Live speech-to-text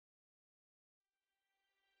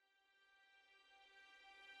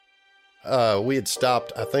We had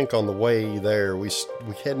stopped, I think on the way there, we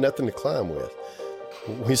had nothing to climb with.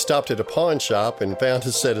 We stopped at a pawn shop and found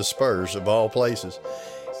a set of spurs, of all places,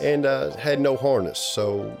 and had no harness.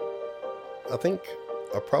 So I think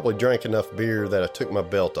I probably drank enough beer that I took my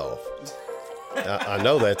belt off. I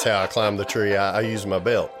know that's how I climbed the tree. I used my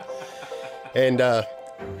belt. And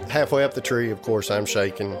halfway up the tree, of course, I'm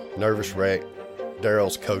shaking, nervous wreck.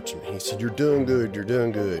 Daryl's coaching me. He said, "You're doing good, you're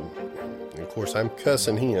doing good." And of course, I'm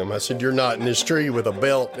cussing him. I said, "You're not in this tree with a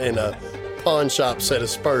belt and a pawn shop set of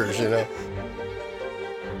spurs, you know."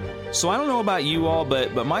 So I don't know about you all,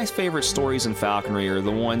 but my favorite stories in falconry are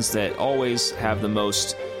the ones that always have the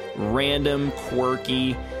most random,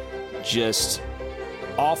 quirky, just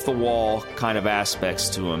off-the-wall kind of aspects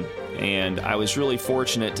to them. And I was really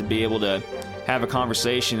fortunate to be able to have a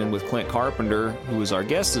conversation with Clint Carpenter, who was our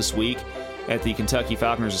guest this week at the Kentucky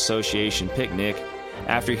Falconers Association picnic.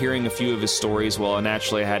 After hearing a few of his stories, well,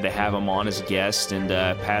 naturally I had to have him on as a guest and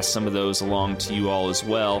pass some of those along to you all as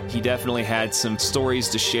well. He definitely had some stories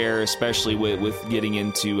to share, especially with getting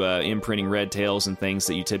into imprinting red tails and things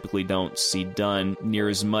that you typically don't see done near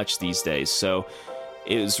as much these days. So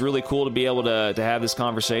it was really cool to be able to have this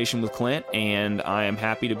conversation with Clint, and I am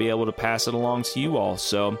happy to be able to pass it along to you all.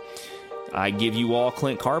 So I give you all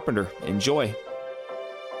Clint Carpenter. Enjoy.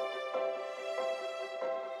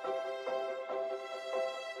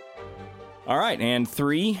 All right, and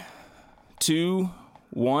 3, 2,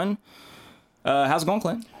 1. How's it going,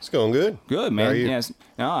 Clint? It's going good. Good, man. How are you? Yes.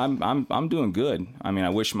 No, I'm doing good. I mean, I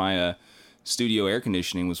wish my studio air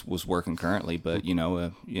conditioning was working currently, but you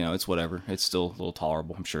know, it's whatever. It's still a little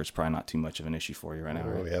tolerable. I'm sure it's probably not too much of an issue for you right now.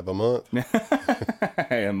 Well, Right? we have a month.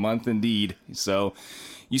 A month indeed. So,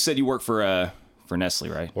 you said you work for Nestle,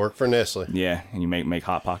 right? Work for Nestle. Yeah, and you make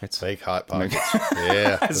Hot Pockets. Make Hot Pockets.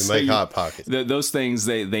 Yeah, we So make Hot Pockets. Those things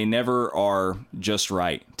they never are just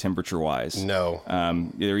right temperature wise. No.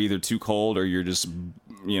 They're either too cold or you're just,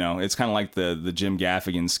 it's kind of like the Jim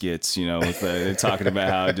Gaffigan skits, with they're talking about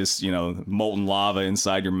how it just, molten lava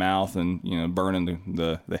inside your mouth and, burning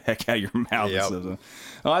the heck out of your mouth. Yep. So,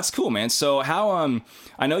 oh, that's cool, man. So how,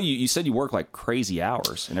 I know you said you work like crazy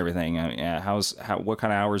hours and everything. I mean, what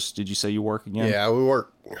kind of hours did you say you work again? Yeah, we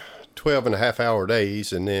work 12 and a half hour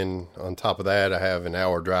days. And then on top of that, I have an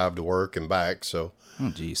hour drive to work and back. So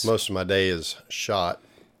most of my day is shot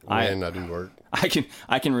when I do work.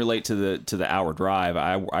 I can relate to the hour drive.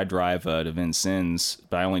 I drive to Vincennes,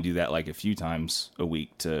 but I only do that like a few times a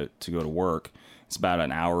week to go to work. It's about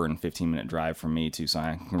an hour and 15-minute drive from me too, so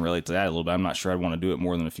I can relate to that a little bit. I'm not sure I'd want to do it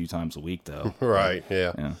more than a few times a week though. Right.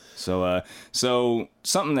 Yeah. So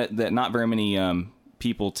something that not very many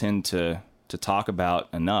people tend to talk about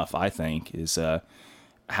enough, I think, is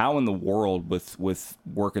how in the world with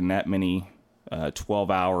working that many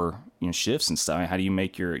 12-hour shifts and stuff, how do you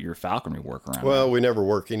make your falconry work around? Well, that? we never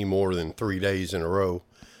work any more than 3 days in a row.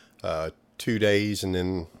 2 days, and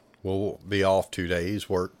then we'll be off 2 days,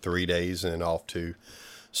 work 3 days, and then off 2,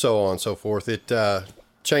 so on and so forth. It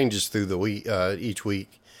changes through the week, each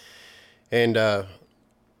week. And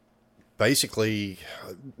basically,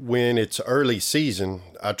 when it's early season,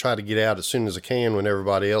 I try to get out as soon as I can when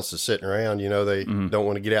everybody else is sitting around. They don't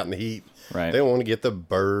want to get out in the heat. Right. They don't want to get the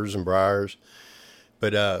burrs and briars.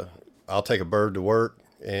 But I'll take a bird to work,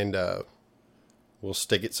 and we'll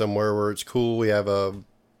stick it somewhere where it's cool. We have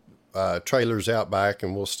trailers out back,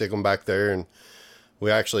 and we'll stick them back there, and we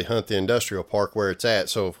actually hunt the industrial park where it's at.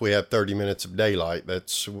 So if we have 30 minutes of daylight,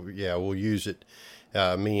 we'll use it.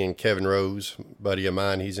 Me and Kevin Rose, buddy of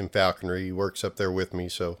mine, he's in falconry. He works up there with me,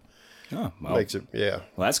 so makes it, yeah.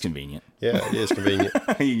 Well, that's convenient. Yeah, it is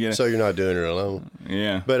convenient. So you're not doing it alone.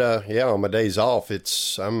 Yeah. But on my days off,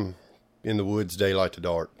 I'm in the woods, daylight to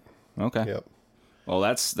dark. Okay. Yep. Well,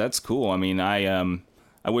 that's cool. I mean, I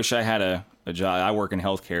wish I had a job. I work in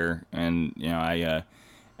healthcare, and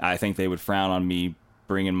I think they would frown on me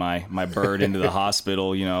bringing my bird into the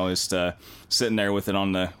hospital. Just sitting there with it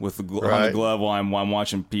on the glove while I'm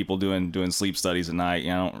watching people doing sleep studies at night. I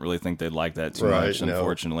don't really think they'd like that too much,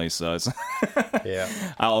 unfortunately. So it's yeah.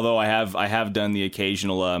 Although I have done the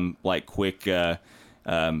occasional quick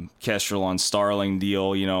Kestrel on Starling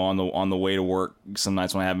deal, on the way to work. Some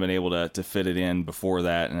nights when I haven't been able to fit it in before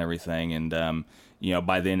that and everything, and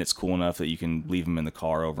by then it's cool enough that you can leave them in the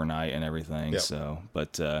car overnight and everything. Yep.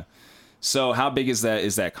 So how big is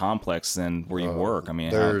that complex then where you work? I mean,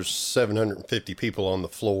 there's 750 people on the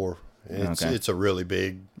floor. It's a really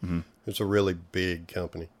big. Mm-hmm. It's a really big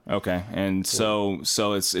company. Okay, and so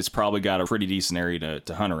it's probably got a pretty decent area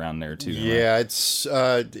to hunt around there too. Yeah, right? It's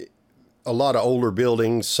a lot of older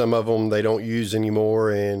buildings. Some of them they don't use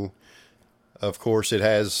anymore, and Of course, it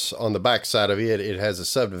has on the back side of it, it has a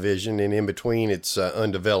subdivision, and in between it's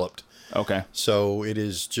undeveloped. Okay. So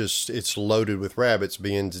it's loaded with rabbits,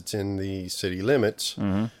 being it's in the city limits.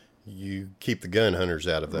 Mm-hmm. You keep the gun hunters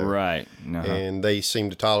out of there. Right. Uh-huh. And they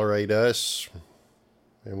seem to tolerate us,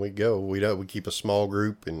 and we go. We keep a small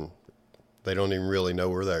group, and they don't even really know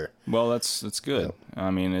we're there. Well, that's good. Yep.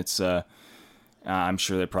 I mean, it's I'm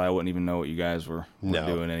sure they probably wouldn't even know what you guys were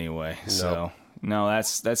doing anyway. So no,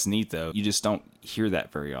 that's neat though. You just don't hear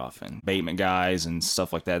that very often. Abatement guys and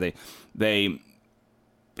stuff like that. They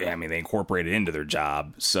incorporate it into their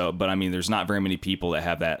job. So, but I mean, there's not very many people that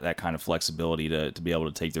have that kind of flexibility to be able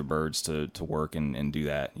to take their birds to work and do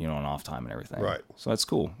that, on off time and everything. Right. So that's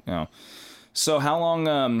cool. So how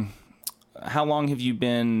long have you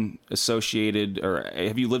been associated, or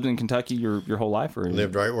have you lived in Kentucky your whole life? Or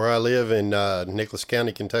lived right where I live in Nicholas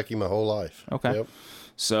County, Kentucky, my whole life. Okay. Yep.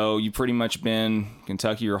 So you've pretty much been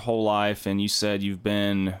Kentucky your whole life, and you said you've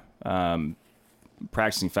been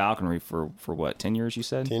practicing falconry for what, 10 years, you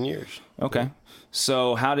said? 10 years. Okay.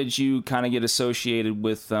 So how did you kind of get associated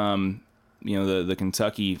with, the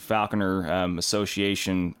Kentucky Falconer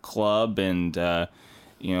Association Club? And, I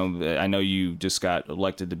know you just got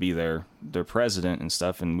elected to be their president and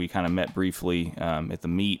stuff, and we kind of met briefly at the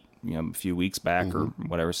meet, a few weeks back or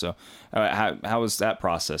whatever. So how was that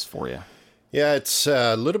process for you? Yeah, it's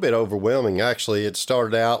a little bit overwhelming, actually. It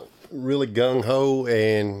started out really gung-ho,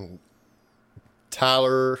 and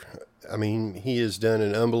Tyler, I mean, he has done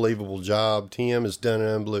an unbelievable job. Tim has done an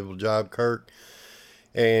unbelievable job. Kirk,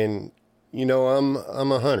 and I'm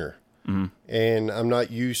a hunter, and I'm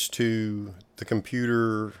not used to the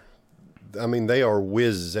computer. I mean, they are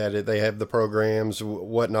whizzes at it. They have the programs,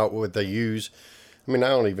 whatnot, what they use. I mean, I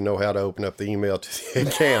don't even know how to open up the email to the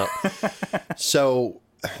account. So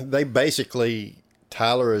they basically,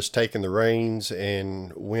 Tyler has taken the reins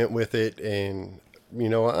and went with it, and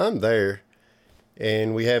I'm there.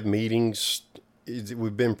 And we have meetings.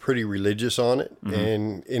 We've been pretty religious on it,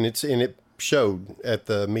 and it showed at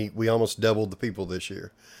the meet. We almost doubled the people this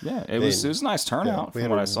year. Yeah, it was a nice turnout from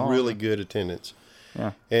what I saw. Really good attendance.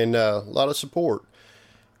 Yeah, and a lot of support.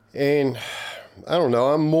 And I don't know.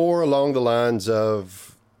 I'm more along the lines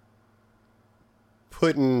of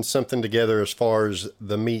putting something together as far as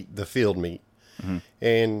the field meet,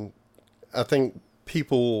 and I think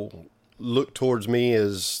people looked towards me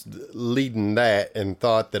as leading that and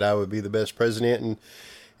thought that I would be the best president.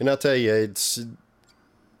 And I'll tell you,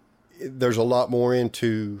 there's a lot more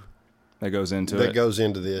that goes into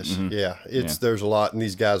this. Yeah. There's a lot, and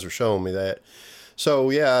these guys are showing me that.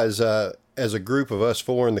 So yeah, as a group of us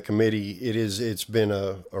four in the committee, it's been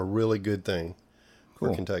a really good thing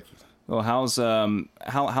for Kentucky. Well, how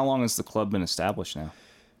long has the club been established now?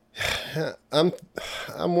 I'm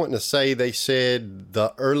wanting to say they said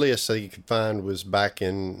the earliest they could find was back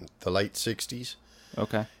in the late 60s.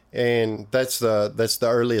 Okay. And that's the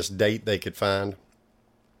earliest date they could find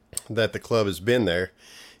that the club has been there.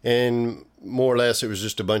 And more or less it was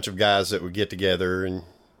just a bunch of guys that would get together, and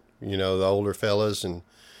the older fellas, and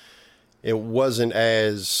it wasn't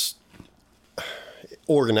as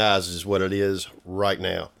organized as what it is right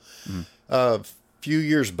now. A few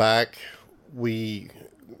years back,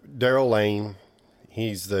 Daryl Lane,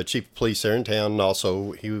 he's the chief of police there in town, and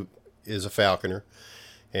also he is a falconer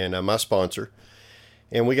and my sponsor.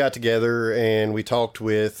 And we got together and we talked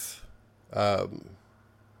with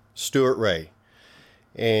Stuart Ray,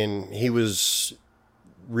 and he was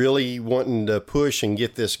really wanting to push and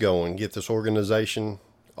get this going, get this organization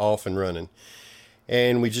off and running.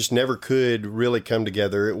 And we just never could really come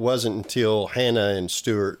together. It wasn't until Hannah and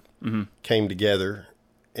Stuart came together,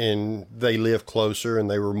 and they lived closer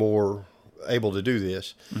and they were more able to do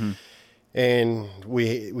this. And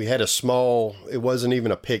we had a small, it wasn't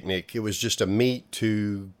even a picnic. It was just a meet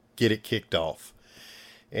to get it kicked off.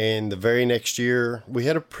 And the very next year, we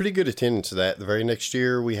had a pretty good attendance of that. The very next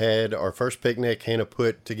year, we had our first picnic. Hannah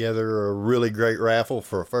put together a really great raffle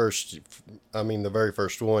for the very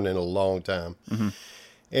first one in a long time.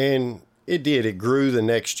 And it did. It grew the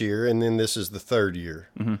next year, and then this is the third year.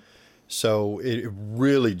 So it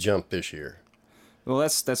really jumped this year. Well,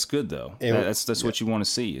 that's good though. That's what you want to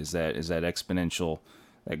see is that exponential,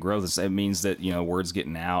 that growth. It means that word's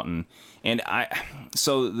getting out, and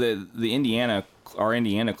so the Indiana, our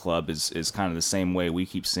Indiana club is kind of the same way. We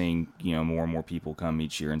keep seeing more and more people come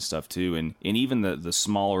each year and stuff too, and even the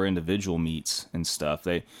smaller individual meets and stuff.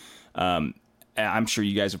 I'm sure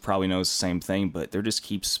you guys have probably noticed the same thing, but there just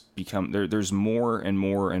keeps there's more and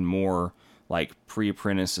more and more like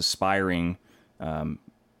pre-apprentice aspiring,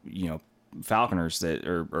 falconers that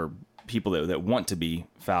are people that want to be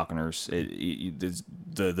falconers,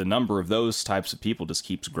 the number of those types of people just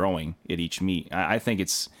keeps growing at each meet. I think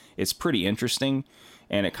it's pretty interesting,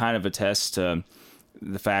 and it kind of attests to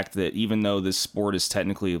the fact that even though this sport is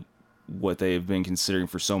technically what they've been considering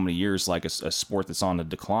for so many years, like a sport that's on the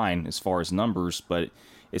decline as far as numbers, but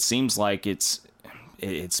it seems like it's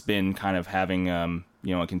been kind of having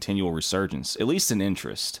a continual resurgence, at least in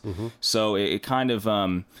interest. Mm-hmm. So it kind of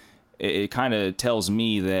tells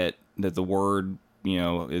me that the word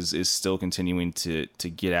is still continuing to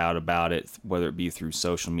get out about it, whether it be through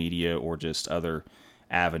social media or just other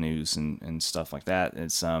avenues and stuff like that.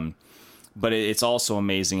 It's but it's also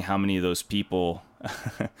amazing how many of those people,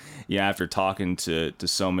 after talking to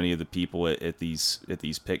so many of the people at these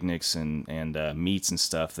picnics and meets and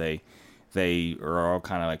stuff, they are all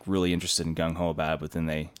kind of like really interested and gung ho about it, but then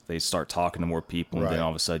they start talking to more people, and then all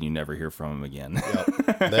of a sudden you never hear from them again.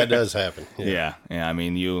 Yep. That does happen. Yeah. I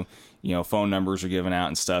mean, phone numbers are given out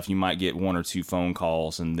and stuff. You might get one or two phone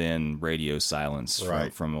calls and then radio silence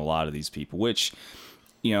from a lot of these people, which,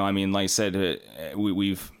 I mean, like I said,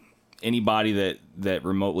 we've anybody that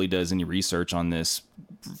remotely does any research on this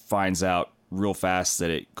finds out real fast that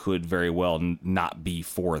it could very well not be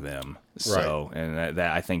for them. So, and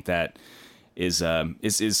that I think that is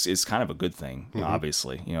kind of a good thing,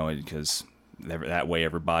 obviously, because that way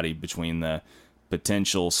everybody, between the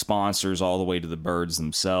potential sponsors all the way to the birds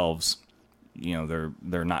themselves,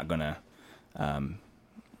 they're not gonna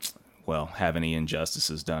have any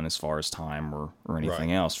injustices done as far as time or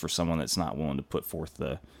anything else for someone that's not willing to put forth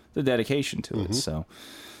the dedication to it.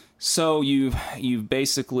 So you've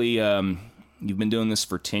basically you've been doing this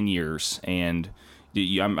for 10 years, and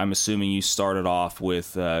I'm assuming you started off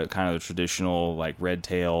with kind of the traditional like red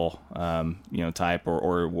tail type,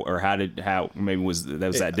 or how maybe was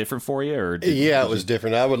that different for you? Or it was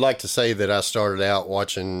different. I would like to say that I started out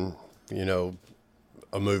watching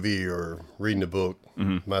a movie or reading a book,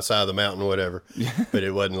 My Side of the Mountain, whatever, but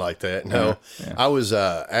it wasn't like that. No, I was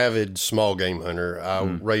a avid small game hunter. I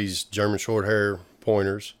raised German short hair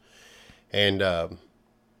pointers, and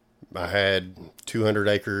I had 200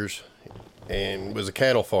 acres and was a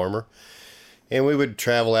cattle farmer, and we would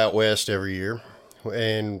travel out west every year.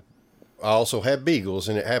 And I also had beagles,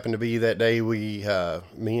 and it happened to be that day me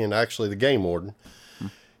and actually the game warden,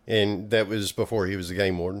 and that was before he was the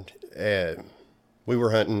game warden, we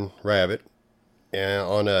were hunting rabbit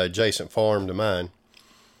on an adjacent farm to mine,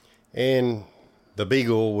 and the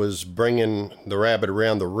beagle was bringing the rabbit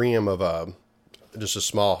around the rim of just a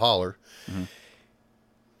small holler,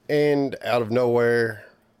 and out of nowhere,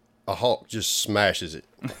 a hawk just smashes it.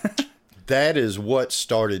 That is what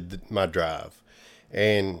started my drive,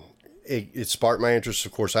 and it sparked my interest.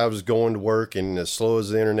 Of course, I was going to work, and as slow as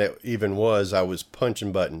the internet even was, I was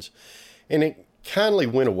punching buttons, and it kindly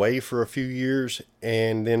went away for a few years.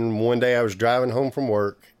 And then one day I was driving home from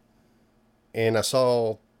work, and I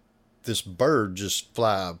saw this bird just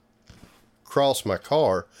fly across my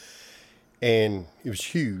car, and it was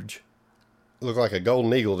huge. It looked like a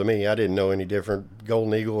golden eagle to me. I didn't know any different,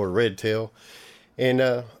 golden eagle or red tail. And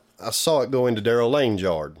I saw it go into Darrell Lane's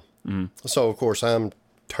yard. So of course I'm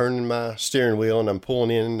turning my steering wheel and I'm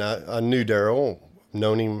pulling in. I knew Darrell,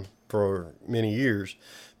 known him for many years,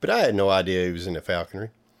 but I had no idea he was into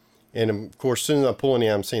falconry. And of course, as soon as I'm pulling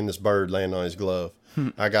in, I'm seeing this bird land on his glove.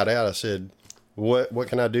 I got out. I said, "What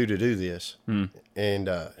can I do to do this?" And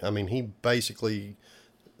I mean, he basically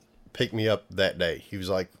picked me up that day. He was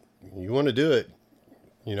like, "You want to do it?"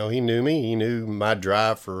 He knew me. He knew my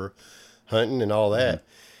drive for hunting and all that.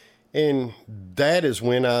 And that is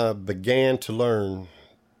when I began to learn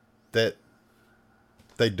that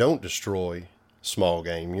they don't destroy small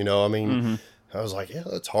game. I mean, I was like, yeah,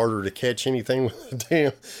 it's harder to catch anything with a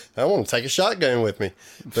damn. I want to take a shotgun with me,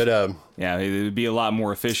 but yeah, it would be a lot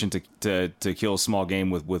more efficient to kill small game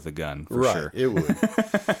with a gun, for sure. It would.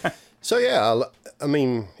 So yeah, I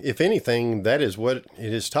mean, if anything, that is what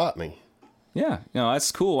it has taught me. Yeah,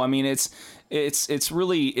 that's cool. I mean, it's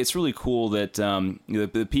really cool that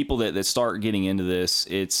the people that start getting into this,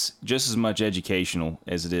 it's just as much educational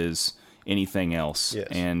as it is anything else. Yes.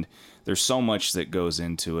 And there's so much that goes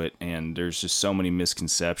into it, and there's just so many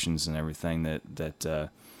misconceptions and everything that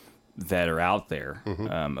are out there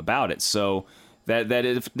about it. So that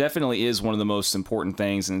it definitely is one of the most important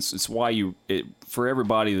things, and it's why for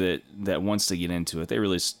everybody that wants to get into it, they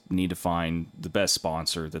really need to find the best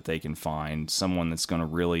sponsor that they can find, someone that's going to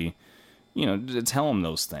really, to tell them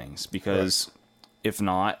those things, because if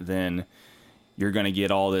not, then you're going to get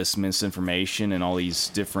all this misinformation and all these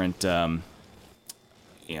different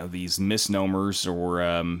these misnomers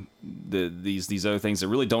or these other things that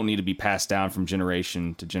really don't need to be passed down from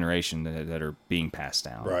generation to generation that are being passed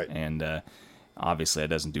down. Right. And obviously that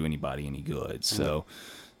doesn't do anybody any good.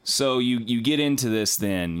 So you get into this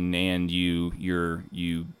then, and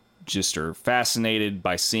you just are fascinated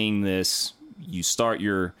by seeing this. You start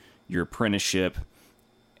your apprenticeship.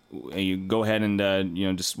 You go ahead and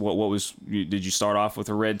just did you start off with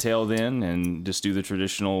a red tail then and just do the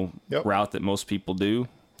traditional route that most people do?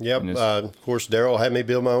 Yep. Of course, Daryl had me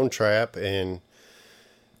build my own trap, and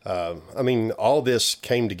all this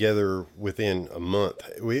came together within a month.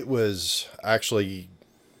 It was actually,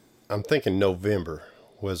 I'm thinking November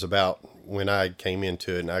was about when I came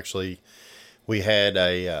into it, and actually we had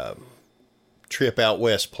a trip out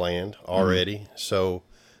west planned already. So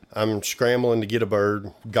I'm scrambling to get a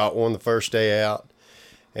bird. Got one the first day out,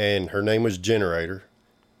 and her name was Generator.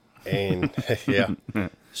 And yeah,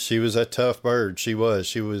 she was a tough bird. She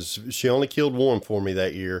only killed one for me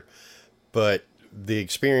that year, but the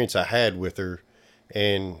experience I had with her,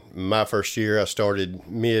 and my first year, I started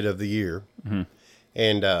mid of the year,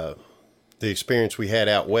 and the experience we had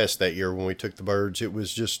out west that year when we took the birds, it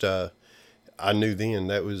was just, I knew then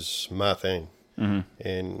that was my thing.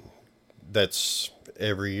 And that's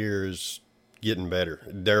every year is getting better.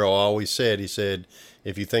 Daryl always said, he said,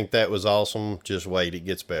 if you think that was awesome, just wait, it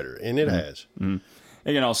gets better. And it has.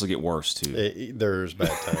 It can also get worse too. There's bad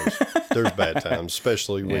times. There's bad times,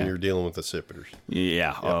 especially when you're dealing with accipiters.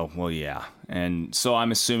 Yeah. Oh, well, yeah. And so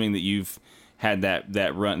I'm assuming that you've had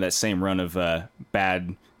that same run of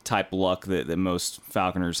bad type luck that most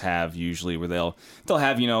falconers have usually, where they'll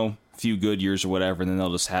have few good years or whatever, and then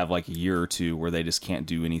they'll just have like a year or two where they just can't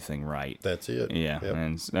do anything right. That's it. Yeah. Yep.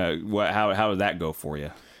 And how did that go for you?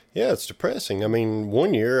 Yeah, it's depressing. I mean,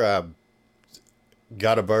 one year I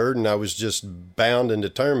got a bird and I was just bound and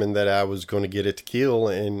determined that I was going to get it to kill,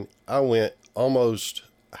 and I went almost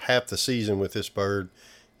half the season with this bird,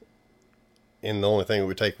 and the only thing it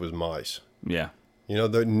would take was mice. Yeah.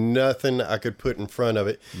 There's nothing I could put in front of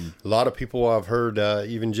it. A lot of people I've heard,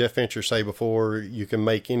 even Jeff Fincher say before, you can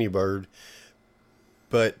make any bird.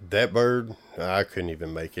 But that bird, I couldn't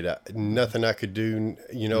even make it. Nothing I could do.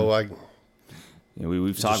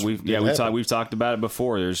 We've talked about it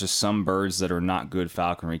before. There's just some birds that are not good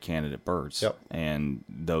falconry candidate birds. Yep. And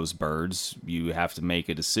those birds, you have to make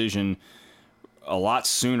a decision a lot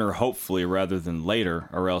sooner, hopefully, rather than later,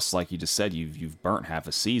 or else, like you just said, you've burnt half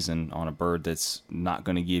a season on a bird that's not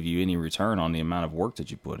going to give you any return on the amount of work that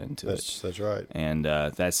you put into it. That's right. And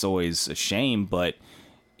that's always a shame, but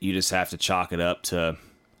you just have to chalk it up to,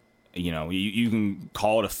 you can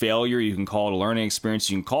call it a failure, you can call it a learning experience,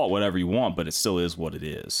 you can call it whatever you want, but it still is what it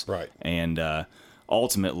is. Right. And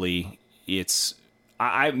ultimately, it's...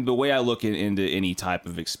 the way I look into any type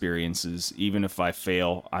of experiences, even if I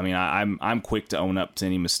fail, I'm quick to own up to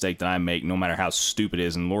any mistake that I make, no matter how stupid it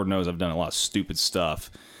is. And Lord knows I've done a lot of stupid stuff,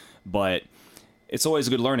 but it's always a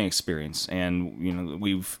good learning experience. And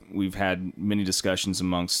we've had many discussions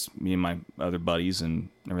amongst me and my other buddies and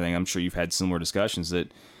everything. I'm sure you've had similar discussions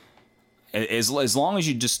that as long as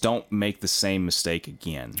you just don't make the same mistake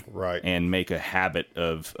again, right, and make a habit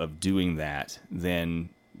of doing that, then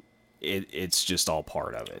it's just all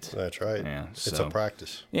part of it. That's right. Yeah, it's a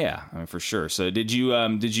practice. Yeah, for sure. So did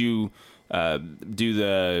you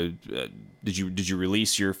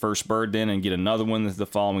release your first bird then and get another one the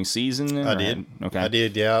following season? I did. Okay. I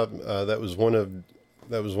did. Yeah. That was one of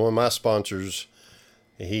my sponsors.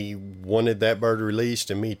 He wanted that bird released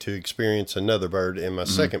and me to experience another bird, and my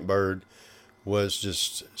second bird was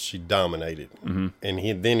just, she dominated. And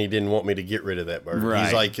he didn't want me to get rid of that bird. Right.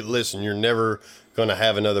 He's like, listen, you're never going to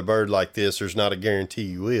have another bird like this. There's not a guarantee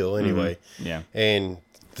you will anyway. Yeah. And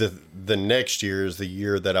the next year is the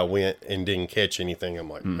year that I went and didn't catch anything. I'm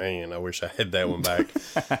like, man, I wish I had that one back.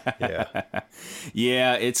 Yeah.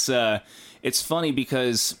 Yeah. It's funny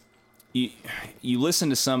because you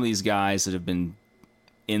listen to some of these guys that have been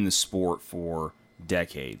in the sport for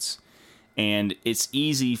decades, and it's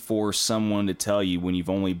easy for someone to tell you when you've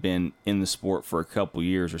only been in the sport for a couple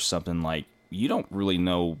years or something, like, you don't really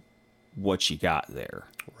know what you got there.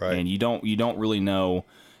 Right. And you don't really know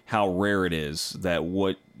how rare it is that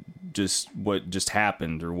what just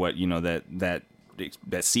happened, or what, that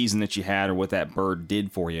season that you had, or what that bird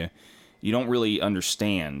did for you. You don't really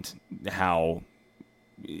understand how,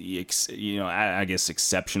 I guess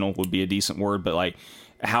exceptional would be a decent word, but like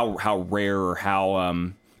how rare, or how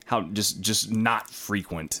just not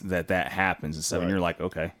frequent that happens and stuff. Right. And you're like,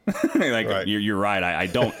 okay, like, right. You're right. I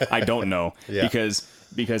don't know. Yeah.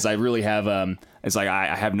 because I really have, it's like,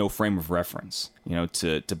 I have no frame of reference,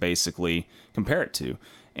 to basically compare it to.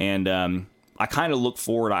 And, I kind of look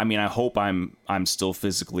forward. I mean, I hope I'm still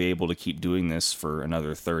physically able to keep doing this for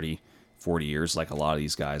another 30, 40 years, like a lot of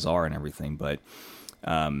these guys are and everything. But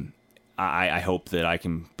I hope that I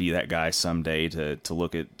can be that guy someday to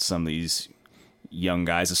look at some of these young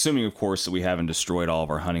guys, assuming, of course, that we haven't destroyed all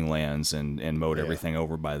of our hunting lands and mowed everything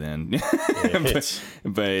over by then.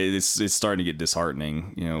 But it's starting to get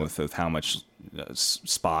disheartening, with how much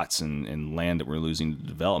spots and land that we're losing to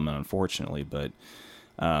development, unfortunately. But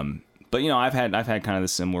I've had kind of the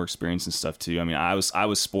similar experience and stuff too. I mean, I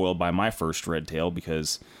was spoiled by my first red tail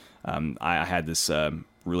because I had this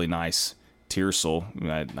really nice tiercel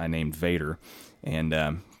I named Vader,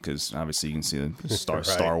 and because obviously you can see the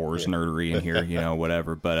Star Wars nerdery in here,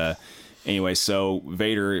 whatever. But anyway, so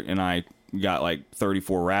Vader and I got like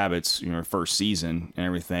 34 rabbits, first season and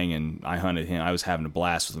everything, and I hunted him. I was having a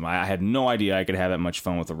blast with him. I had no idea I could have that much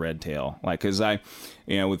fun with a red tail, because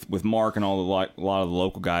with Mark and a lot of the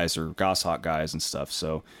local guys are goshawk guys and stuff.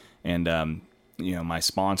 So, and my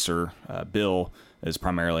sponsor Bill is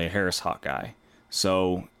primarily a Harris hawk guy.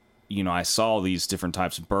 So, I saw these different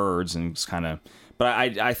types of birds and it's kind of.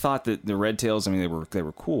 But I thought that the red tails, I mean, they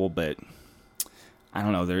were cool, but I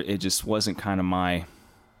don't know, it just wasn't kind of my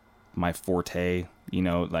forte,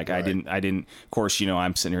 like right. I didn't, of course,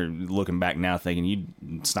 I'm sitting here looking back now thinking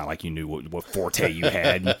it's not like you knew what forte you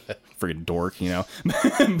had, you friggin' dork,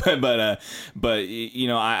 but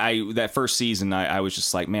I that first season, I was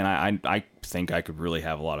just like, man, I think I could really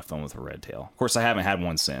have a lot of fun with a red tail. Of course, I haven't had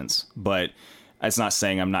one since, but it's not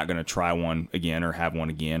saying I'm not going to try one again or have one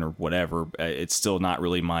again or whatever. It's still not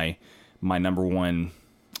really my number one,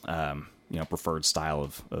 preferred style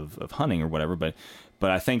of hunting or whatever. But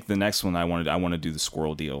I think the next one I want to do the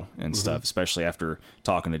squirrel deal and stuff, especially after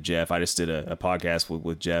talking to Jeff. I just did a podcast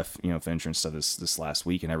with Jeff, Fincher and stuff this last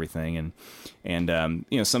week and everything. And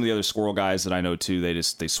some of the other squirrel guys that I know too,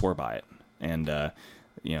 they swear by it. And,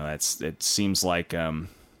 it seems like,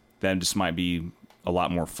 that just might be a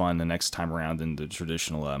lot more fun the next time around than the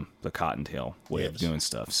traditional the cottontail way of doing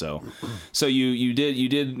stuff. So you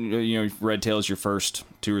did red tails your first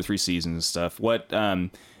 2 or 3 seasons and stuff. What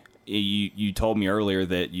you told me earlier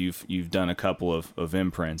that you've done a couple of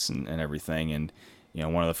imprints and everything, and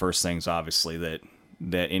one of the first things obviously that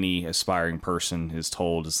any aspiring person is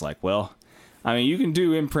told is like, well, I mean, you can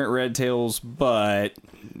do imprint red tails, but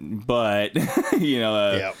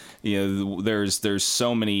there's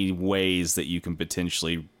so many ways that you can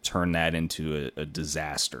potentially turn that into a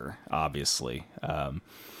disaster, obviously.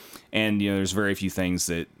 And there's very few things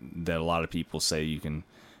that a lot of people say you can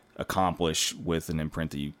accomplish with an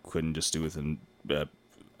imprint that you couldn't just do with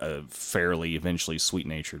a fairly eventually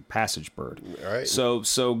sweet-natured passage bird. All right.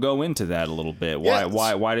 So go into that a little bit.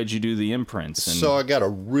 Why did you do the imprints? So I got a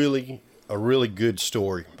really good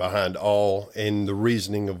story behind all and the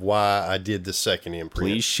reasoning of why I did the second imprint.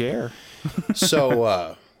 Please share.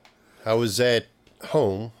 So I was at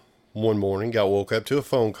home one morning, woke up to a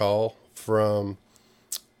phone call from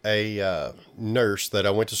a nurse that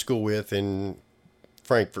I went to school with in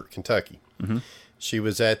Frankfort, Kentucky. Mm-hmm. She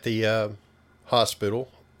was at the hospital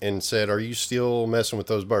and said, "Are you still messing with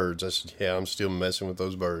those birds?" I said, "Yeah, I'm still messing with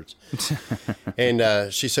those birds."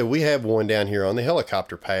 And she said, "We have one down here on the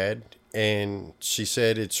helicopter pad." And she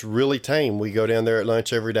said, "It's really tame. We go down there at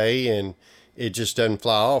lunch every day and it just doesn't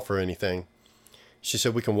fly off or anything." She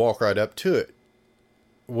said, "We can walk right up to it.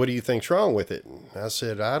 What do you think's wrong with it?" And I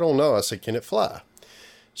said, "I don't know." I said, "Can it fly?"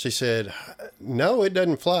 She said, "No, it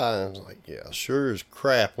doesn't fly." And I was like, "Yeah, sure as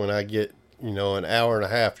crap when I get, an hour and a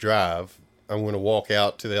half drive, I'm going to walk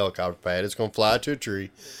out to the helicopter pad. It's going to fly to a tree."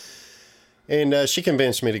 And she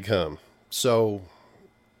convinced me to come. So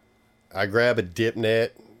I grab a dip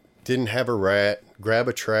net. Didn't have a rat, grab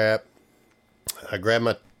a trap. I grabbed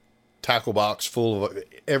my tackle box full of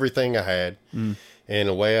everything I had, and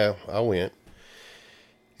away I went.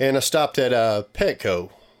 And I stopped at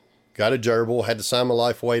Petco, got a gerbil, had to sign my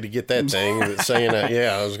life away to get that thing, saying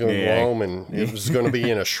I was going to go home and it was going to be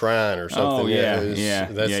in a shrine or something.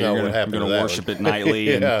 That's not what happened. You're going to worship it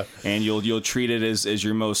nightly, and you'll treat it as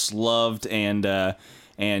your most loved and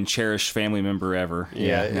cherished family member ever.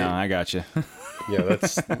 I got you.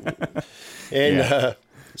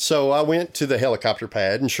 So I went to the helicopter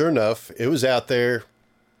pad, and sure enough, it was out there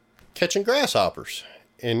catching grasshoppers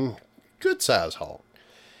and good size hawk.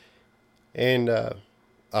 And I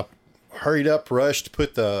hurried up, rushed,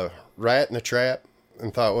 put the rat in the trap,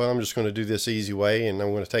 and thought, well, I'm just going to do this easy way, and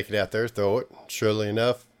I'm going to take it out there, throw it. Surely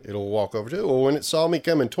enough, it'll walk over to it. Well, when it saw me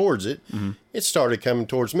coming towards it, it started coming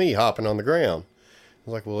towards me, hopping on the ground. I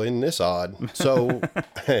was like, well, isn't this odd? So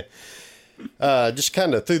just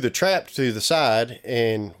kind of threw the trap to the side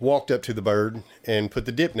and walked up to the bird and put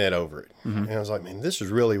the dip net over it. And I was like, man, this is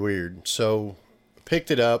really weird. So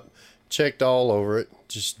picked it up, checked all over it,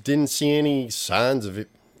 just didn't see any signs of it,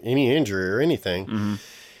 any injury or anything.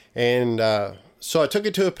 And so I took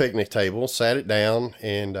it to a picnic table, sat it down,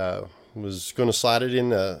 and was going to slide it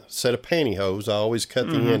in a set of pantyhose. I always cut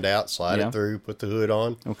the end out, slide it through, put the hood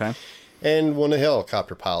on. Okay. And one of the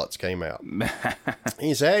helicopter pilots came out.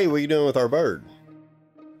 He said, hey, what are you doing with our bird?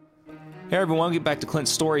 Hey everyone, we'll get back to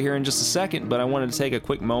Clint's story here in just a second, but I wanted to take a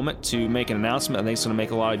quick moment to make an announcement I think it's going to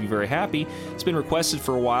make a lot of you very happy. It's been requested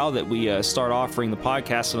for a while that we start offering the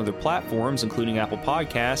podcast on other platforms, including Apple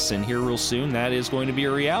Podcasts, and here real soon that is going to be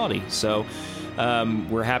a reality. So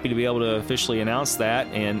we're happy to be able to officially announce that,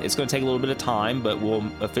 and it's going to take a little bit of time, but we'll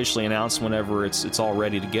officially announce whenever it's all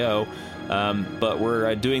ready to go. But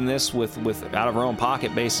we're doing this with out of our own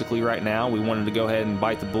pocket basically right now. We wanted to go ahead and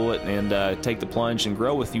bite the bullet and take the plunge and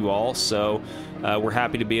grow with you all. So we're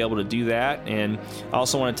happy to be able to do that. And I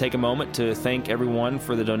also want to take a moment to thank everyone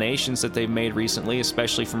for the donations that they've made recently,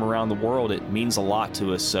 especially from around the world. It means a lot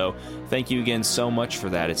to us. So thank you again so much for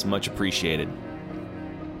that. It's much appreciated.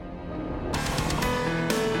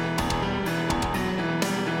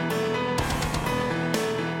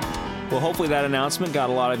 Well, hopefully that announcement got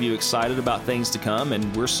a lot of you excited about things to come,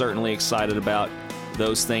 and we're certainly excited about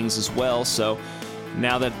those things as well. So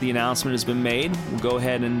now that the announcement has been made, we'll go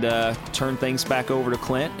ahead and turn things back over to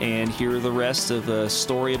Clint and hear the rest of the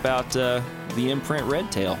story about the imprint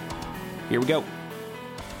red tail. Here we go.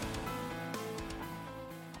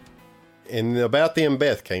 And about them,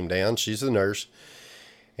 Beth came down. She's the nurse.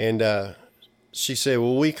 And she said,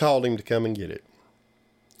 well, we called him to come and get it.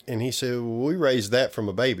 And he said, well, we raised that from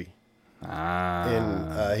a baby.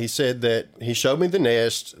 And he said that he showed me the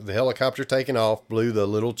nest, the helicopter taking off, blew the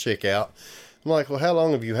little chick out. I'm like, well, how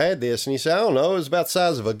long have you had this? And he said, I don't know. It was about the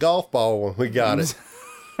size of a golf ball when we got it.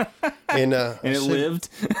 And it lived?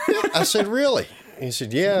 I said, really? He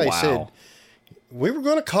said, yeah. Wow. He said, we were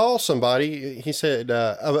going to call somebody. He said,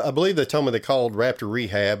 I believe they told me they called Raptor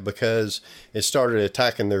Rehab because it started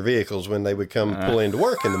attacking their vehicles when they would come pull into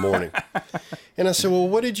work in the morning. And I said, well,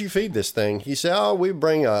 what did you feed this thing? He said, oh, we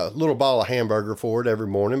bring a little ball of hamburger for it every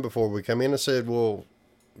morning before we come in. I said, well,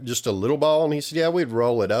 just a little ball? And he said, yeah, we'd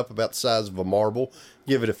roll it up about the size of a marble,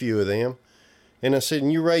 give it a few of them. And I said,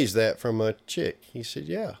 and you raised that from a chick? He said,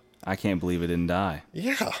 yeah. I can't believe it didn't die.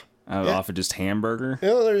 Yeah. Off of just hamburger?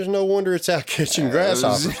 There's no wonder it's out catching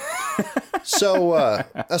grasshoppers. So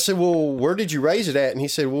I said, well, where did you raise it at? And he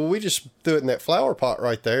said, well, we just threw it in that flower pot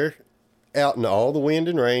right there. Out in all the wind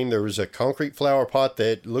and rain, there was a concrete flower pot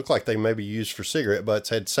that looked like they maybe used for cigarette butts,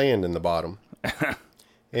 had sand in the bottom.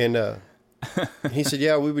 And he said,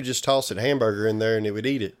 yeah, we would just toss a hamburger in there and it would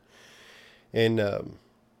eat it. And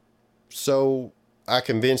so I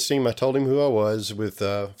convinced him. I told him who I was with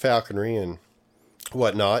falconry and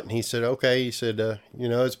whatnot. And he said, okay. He said,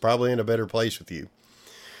 it's probably in a better place with you.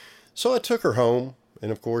 So I took her home. And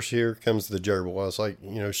of course, here comes the gerbil. I was like,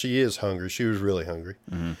 she is hungry. She was really hungry.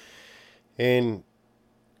 Mm-hmm. And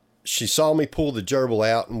she saw me pull the gerbil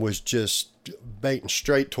out and was just baiting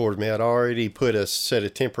straight towards me. I'd already put a set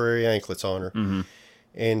of temporary anklets on her. Mm-hmm.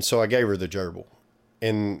 And so I gave her the gerbil.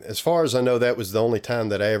 And as far as I know, that was the only time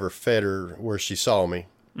that I ever fed her where she saw me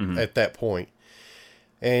at that point.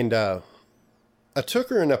 And I took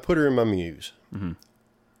her and I put her in my muse. Mm-hmm.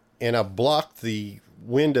 And I blocked the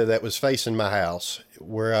window that was facing my house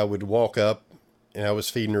where I would walk up. And I was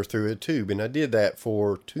feeding her through a tube. And I did that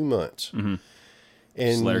for 2 months. Mm-hmm.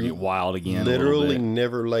 And just let her get wild again. Literally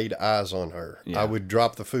never laid eyes on her. Yeah. I would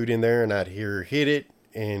drop the food in there and I'd hear her hit it.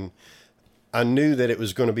 And I knew that it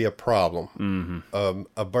was going to be a problem. Mm-hmm.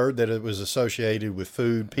 A bird that it was associated with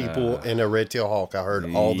food, people, and a red-tailed hawk. I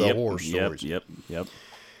heard all the horror stories. Yep.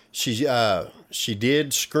 She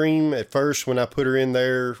did scream at first when I put her in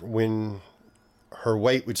there. When her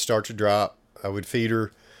weight would start to drop, I would feed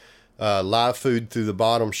her live food through the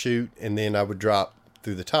bottom chute, and then I would drop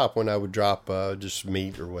through the top when I would drop just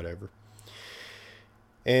meat or whatever.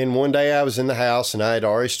 And one day I was in the house and I had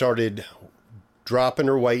already started dropping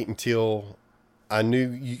her weight until I knew,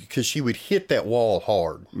 because she would hit that wall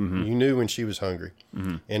hard. Mm-hmm. You knew when she was hungry.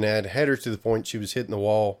 Mm-hmm. And I'd had her to the point she was hitting the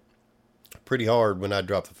wall pretty hard when I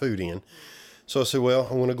dropped the food in. So I said, well,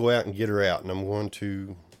 I want to go out and get her out, and I'm going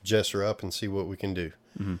to jess her up and see what we can do.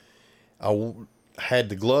 Mm-hmm. Had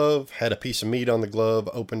the glove, had a piece of meat on the glove,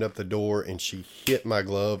 opened up the door, and she hit my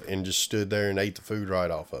glove and just stood there and ate the food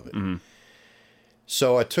right off of it. Mm-hmm.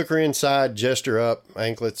 So I took her inside, jessed her up,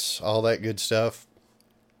 anklets, all that good stuff,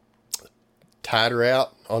 tied her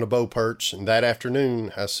out on a bow perch, and that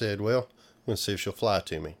afternoon I said, well, let's see if she'll fly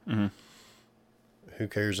to me. Mm-hmm. who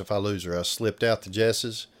cares if I lose her? I slipped out to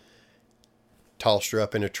Jess's, tossed her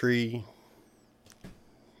up in a tree,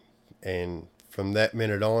 and from that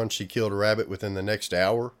minute on, she killed a rabbit within the next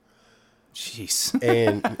hour. Jeez.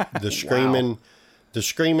 And the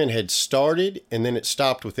screaming had started, and then it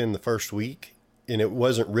stopped within the first week, and it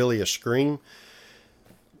wasn't really a scream.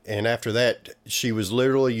 And after that, she was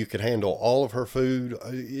literally, you could handle all of her food.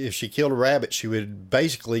 If she killed a rabbit, she would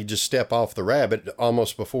basically just step off the rabbit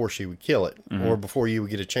almost before she would kill it, or before you would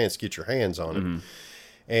get a chance to get your hands on it.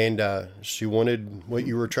 And she wanted what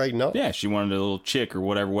you were trading off. Yeah, she wanted a little chick or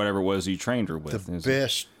whatever it was you trained her with.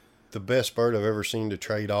 The best bird I've ever seen to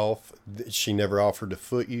trade off. She never offered to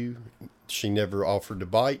foot you. She never offered to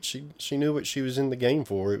bite. She knew what she was in the game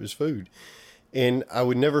for. It was food. And I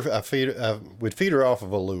would feed her off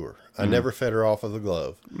of a lure. I never fed her off of the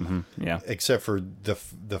glove. Yeah. Except for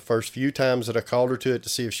the first few times that I called her to it to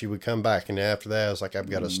see if she would come back. And after that, I was like, I've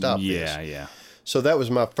got to stop this. Yeah. So that was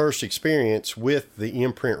my first experience with the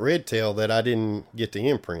imprint red tail that I didn't get to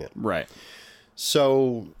imprint. Right.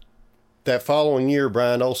 So that following year,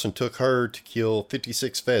 Brian Olson took her to kill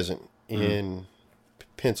 56 pheasant in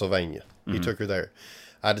Pennsylvania. He took her there.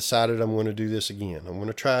 I decided I'm going to do this again. I'm going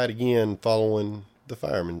to try it again following the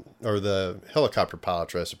fireman or the helicopter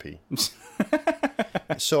pilot's recipe.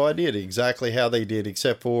 So I did exactly how they did,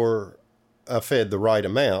 except for I fed the right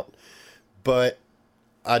amount, but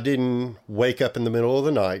I didn't wake up in the middle of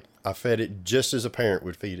the night. I fed it just as a parent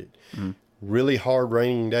would feed it. Really hard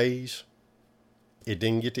raining days, it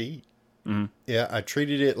didn't get to eat. Yeah, I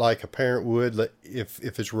treated it like a parent would. If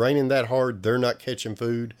it's raining that hard, they're not catching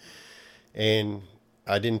food, and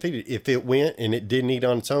I didn't feed it. If it went and it didn't eat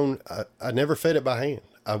on its own, I never fed it by hand.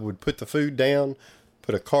 I would put the food down,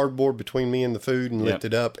 put a cardboard between me and the food, and lift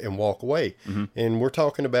it up and walk away. And we're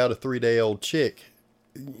talking about a 3-day-old chick.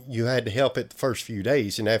 You had to help it the first few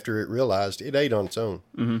days, and after it realized, it ate on its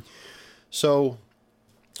own. So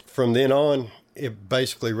from then on, it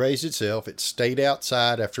basically raised itself. It stayed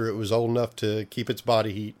outside after it was old enough to keep its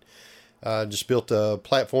body heat. Just built a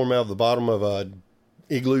platform out of the bottom of a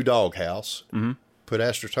igloo dog house, put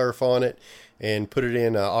AstroTurf on it, and put it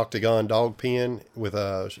in an octagon dog pen with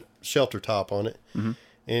a shelter top on it,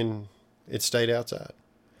 and it stayed outside.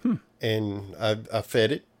 And I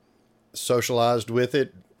fed it, socialized with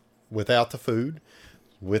it without the food,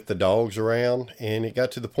 with the dogs around, and it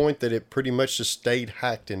got to the point that it pretty much just stayed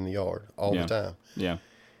hacked in the yard all the time. Yeah.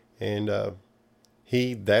 And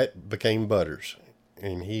that became Butters.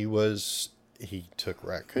 And he took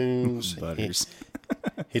raccoons. Butters.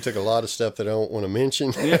 He took a lot of stuff that I don't want to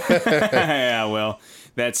mention. Yeah, well,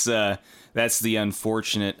 that's the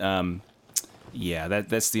unfortunate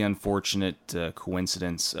that's the unfortunate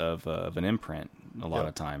coincidence of an imprint a lot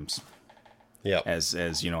of times. Yeah.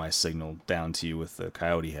 As you know, I signaled down to you with the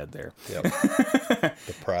coyote head there. Yep.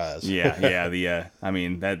 The prize. Yeah. I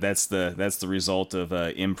mean that's the result of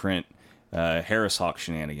imprint Harris Hawk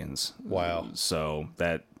shenanigans. Wow. So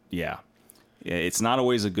it's not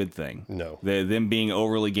always a good thing. No. Them being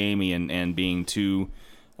overly gamey and being too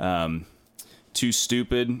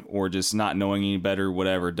stupid or just not knowing any better,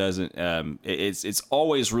 whatever, doesn't. It's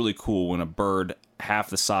always really cool when a bird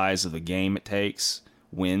half the size of the game it takes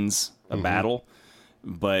wins a battle,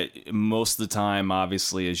 but most of the time,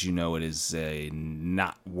 obviously, as you know, it is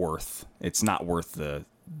not worth the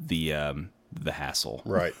hassle.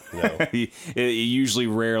 Right. No. It usually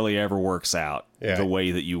rarely ever works out the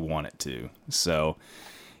way that you want it to. So,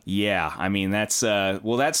 yeah, I mean that's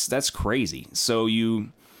crazy. So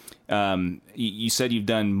you said you've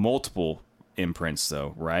done multiple imprints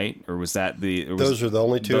though, right? Or was that those are the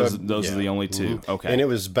only two? Those are the only two. Okay. And it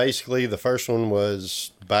was basically, the first one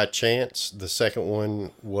was by chance. The second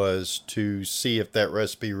one was to see if that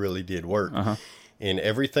recipe really did work. And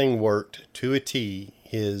everything worked to a T.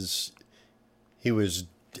 He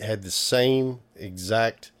had the same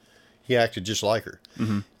exact. He acted just like her,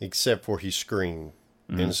 except for he screamed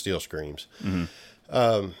and still screams.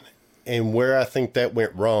 And where I think that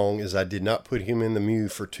went wrong is I did not put him in the mew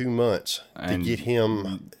for 2 months to get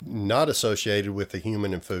him not associated with the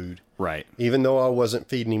human and food. Right. Even though I wasn't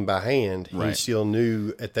feeding him by hand, he still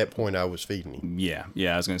knew at that point I was feeding him. Yeah.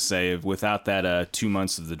 I was going to say, without that 2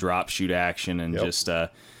 months of the drop shoot action and just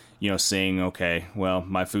saying, okay, well,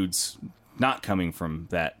 my food's not coming from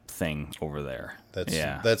that thing over there.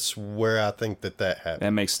 That's where I think that happened. That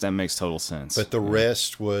makes total sense. But the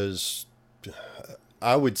rest was,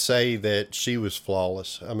 I would say that she was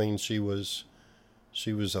flawless. I mean, she was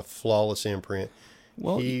a flawless imprint.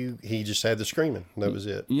 Well, he just had the screaming. That was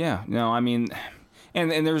it. Yeah. No, I mean,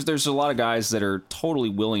 and there's a lot of guys that are totally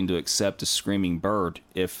willing to accept a screaming bird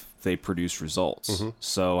if they produce results.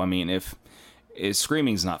 So I mean, if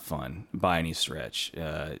screaming's not fun by any stretch.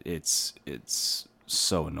 It's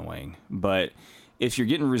so annoying. But if you're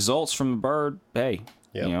getting results from the bird, hey,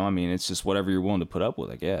 Yep. I mean, it's just whatever you're willing to put up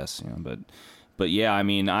with, I guess. But yeah, I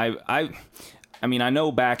mean, I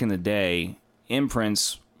know back in the day,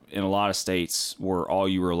 imprints in a lot of states were all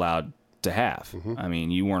you were allowed to have. Mm-hmm. I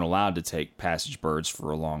mean, you weren't allowed to take passage birds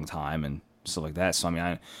for a long time and stuff like that. So I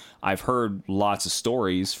mean, I've heard lots of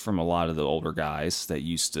stories from a lot of the older guys that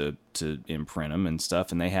used to imprint them and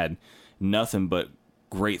stuff, and they had nothing but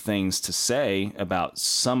great things to say about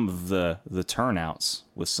some of the turnouts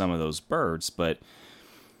with some of those birds. But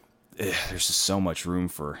there's just so much room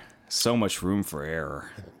for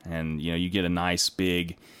error, and you get a nice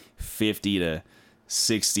big 50 to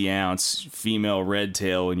 60 ounce female red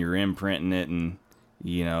tail and you're imprinting it, and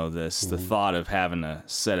the thought of having a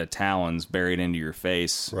set of talons buried into your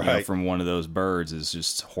face from one of those birds is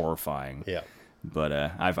just horrifying. Yeah. But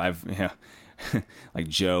I've like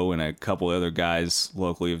Joe and a couple other guys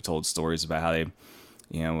locally have told stories about how they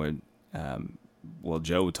would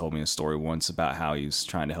Joe told me a story once about how he was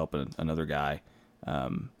trying to help another guy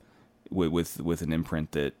with an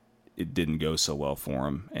imprint that it didn't go so well for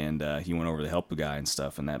him, and he went over to help the guy and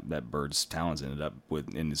stuff, and that bird's talons ended up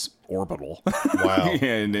in his orbital. Wow.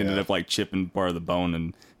 And ended up like chipping part of the bone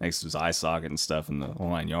and next to his eye socket and stuff in the whole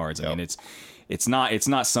 9 yards. Yep. I mean, it's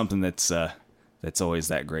not something that's always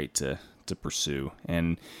that great to pursue.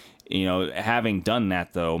 And having done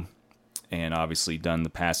that though, and obviously done the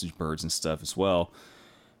passage birds and stuff as well,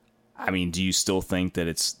 I mean, do you still think that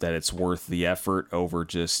it's worth the effort over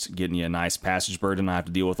just getting you a nice passage bird and not have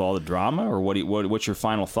to deal with all the drama? Or what's your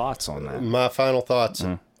final thoughts on that? My final thoughts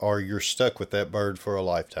are you're stuck with that bird for a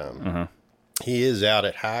lifetime. He is out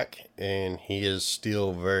at hike, and he is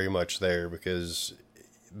still very much there because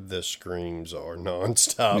the screams are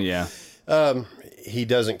nonstop. Yeah. He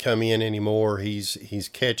doesn't come in anymore. He's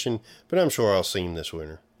catching, but I'm sure I'll see him this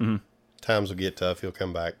winter. Times will get tough. He'll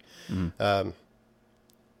come back.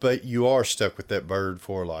 But you are stuck with that bird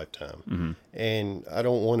for a lifetime. And I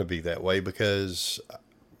don't want to be that way because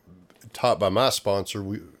taught by my sponsor,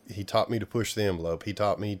 he taught me to push the envelope. He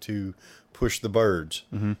taught me to push the birds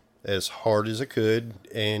as hard as I could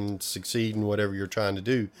and succeed in whatever you're trying to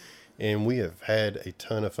do. And we have had a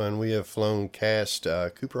ton of fun. We have flown cast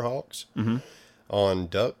Cooper Hawks on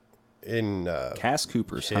duck in Cast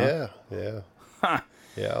Coopers, huh? Yeah. Huh.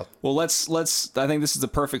 Yeah. Well, let's. I think this is the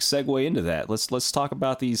perfect segue into that. Let's talk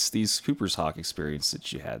about these Cooper's Hawk experience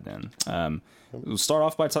that you had then. We'll start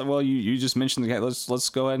off by talking. Well, you just mentioned the. Let's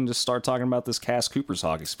go ahead and just start talking about this Cast Cooper's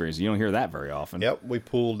Hawk experience. You don't hear that very often. Yep. We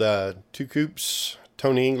pulled 2 coops.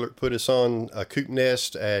 Tony Englert put us on a coop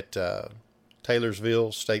nest at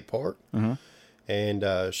Taylorsville State Park,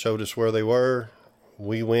 and showed us where they were.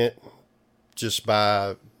 We went just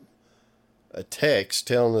by a text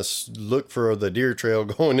telling us look for the deer trail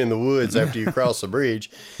going in the woods after you cross the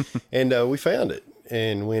bridge, and we found it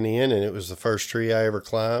and went in, and it was the first tree I ever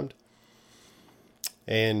climbed.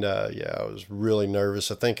 And I was really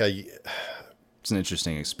nervous. I think it's an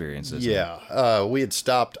interesting experience, isn't it? We had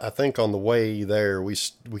stopped, I think on the way there, we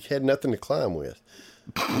had nothing to climb with.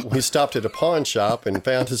 We stopped at a pawn shop and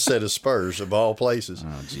found a set of spurs of all places.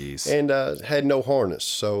 Oh, geez. And had no harness.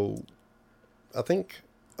 So I think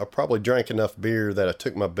I probably drank enough beer that I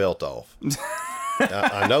took my belt off.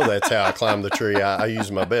 I know that's how I climbed the tree. I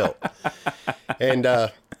used my belt. And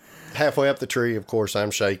halfway up the tree, of course, I'm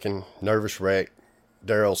shaking, nervous wreck.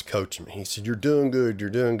 Daryl's coaching me. He said, "You're doing good. You're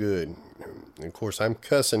doing good." And of course, I'm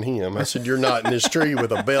cussing him. I said, "You're not in this tree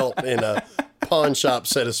with a belt and a pawn shop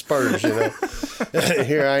set of spurs,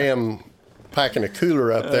 Here I am packing a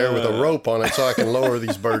cooler up there with a rope on it so I can lower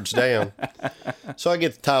these birds down." So I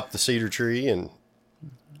get to the top of the cedar tree, and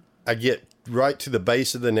I get right to the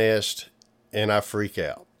base of the nest, and I freak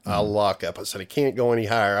out. I lock up. I said, I can't go any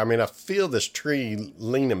higher. I mean, I feel this tree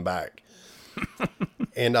leaning back.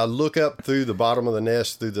 And I look up through the bottom of the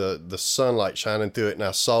nest, through the sunlight shining through it, and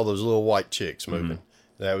I saw those little white chicks moving.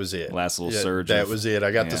 That was it. Last little surge. That was it.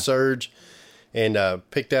 I got the surge, and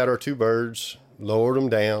picked out our 2 birds, lowered them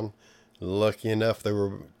down. Lucky enough, they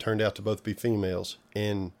turned out to both be females,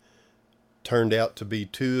 and turned out to be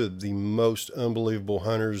 2 of the most unbelievable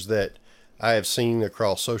hunters that I have seen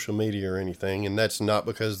across social media or anything. And that's not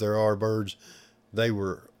because there are birds. They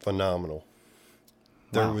were phenomenal.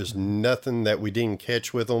 There was nothing that we didn't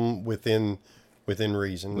catch with them within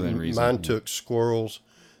reason. Mine took squirrels,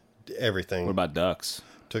 everything. What about ducks?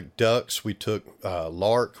 Took ducks. We took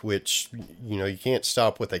lark, which, you can't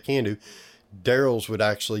stop what they can do. Daryl's would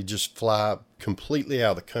actually just fly completely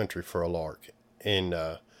out of the country for a lark. And,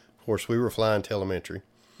 of course, we were flying telemetry.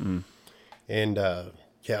 And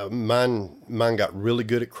Yeah, mine got really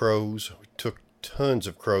good at crows. We took tons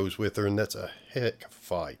of crows with her, and that's a heck of a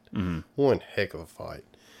fight. One heck of a fight.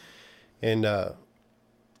 And I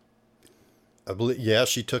believe, yeah,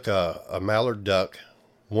 she took a mallard duck,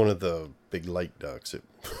 one of the big lake ducks.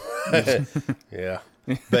 Yeah,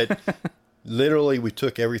 but literally we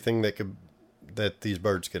took everything that these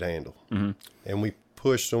birds could handle, and we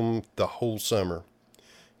pushed them the whole summer.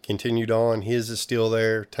 Continued on. His is still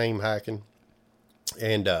there, tame hacking.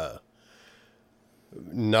 And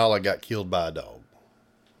Nala got killed by a dog.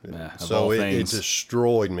 So it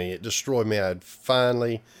destroyed me. It destroyed me. I'd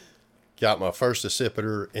finally got my first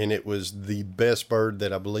accipiter, and it was the best bird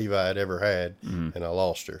that I believe I had ever had, and I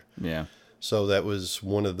lost her. Yeah. So that was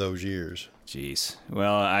one of those years. Jeez.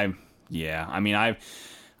 Well,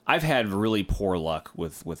 I've had really poor luck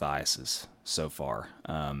with ISIS so far.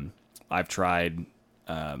 I've tried,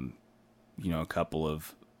 a couple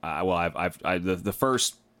of. The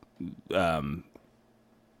first,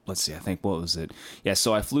 let's see, I think, what was it? Yeah,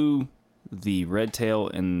 so I flew the red tail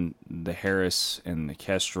and the Harris and the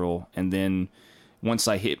Kestrel, and then once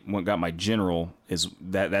I got my general, is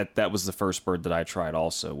that was the first bird that I tried.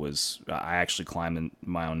 Also, was I actually climbed in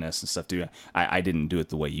my own nest and stuff too. I didn't do it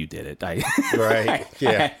the way you did it. Right?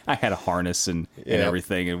 Yeah. I had a harness and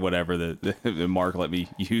everything and whatever the Mark let me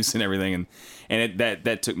use and everything, and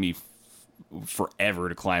that took me forever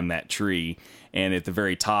to climb that tree. And at the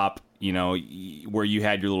very top, where you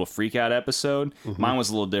had your little freak out episode, mine was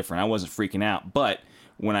a little different. I wasn't freaking out, but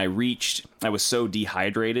when I was so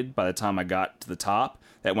dehydrated by the time I got to the top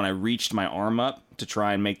that when I reached my arm up to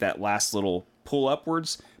try and make that last little pull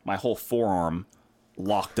upwards, my whole forearm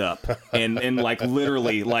locked up and like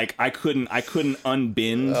literally like I couldn't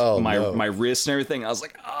unbend my wrist and everything. I was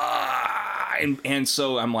like, and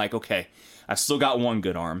so I'm like, okay, I've still got one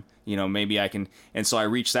good arm. Maybe I can. And so I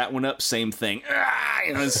reached that one up, same thing.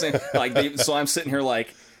 So I'm sitting here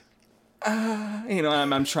like,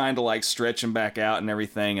 I'm trying to like stretch him back out and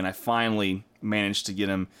everything. And I finally managed to get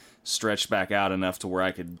him stretched back out enough to where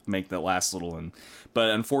I could make that last little one.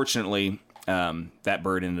 But unfortunately, that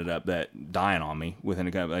bird ended up dying on me within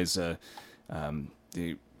a couple days. The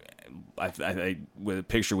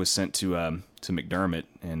picture was sent to McDermott,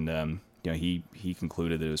 and he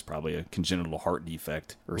concluded that it was probably a congenital heart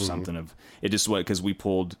defect or something. Of it just what, because we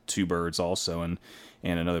pulled two birds also, and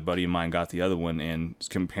another buddy of mine got the other one, and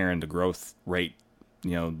comparing the growth rate,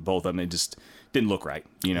 both of them, it just didn't look right.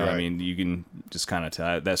 Right. I mean, you can just kind of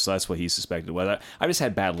tell. That's what he suspected. Well, I just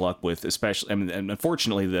had bad luck with, especially. I mean, and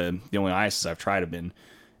unfortunately, the only ISIS I've tried have been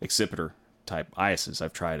accipiter type ISIS.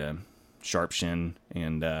 I've tried a sharp shin,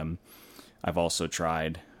 and I've also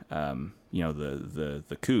tried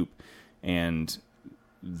the coop, and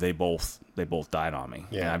they both died on me.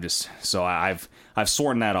 Yeah. And I've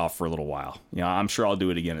sworn that off for a little while. I'm sure I'll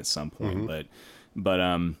do it again at some point, but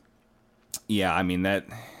yeah, I mean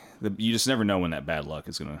you just never know when that bad luck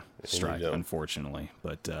is going to strike, unfortunately.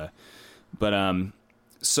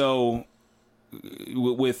 So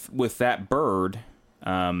with that bird,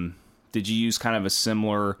 did you use kind of a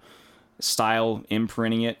similar style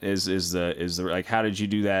imprinting it? Is the like, how did you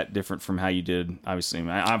do that different from how you did? Obviously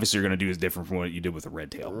you're going to do is different from what you did with the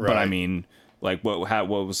red tail. Right. But I mean, like what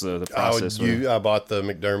was the process? I bought the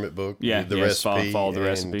McDermott book. Yeah, the recipe. Follow the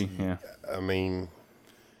recipe. Yeah. I mean,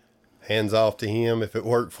 hands off to him if it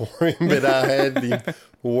worked for him, but I had the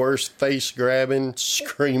worst face grabbing,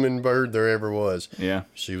 screaming bird there ever was. Yeah.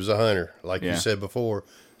 She was a hunter. Like you said before,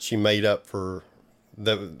 she made up for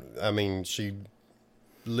she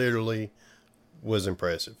literally was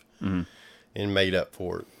impressive and made up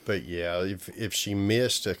for it. But yeah, if she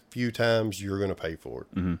missed a few times, you're going to pay for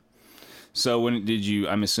it. Mm-hmm. So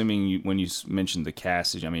I'm assuming when you mentioned the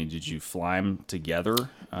castage, I mean, did you fly them together?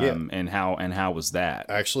 Yeah. And how was that?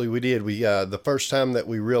 Actually, we did. The first time that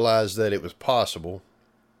we realized that it was possible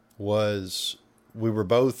was we were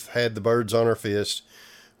both had the birds on our fist.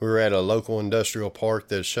 We were at a local industrial park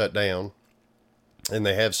that shut down, and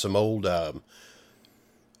they have some old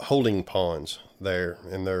holding ponds there,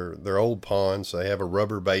 and they're old ponds. They have a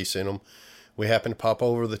rubber base in them. We happened to pop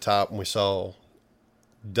over the top, and we saw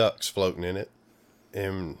ducks floating in it,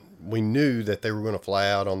 and we knew that they were going to fly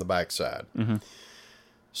out on the backside. Mm-hmm.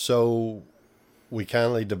 So we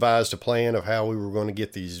kindly devised a plan of how we were going to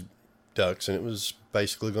get these ducks, and it was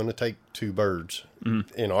basically going to take two birds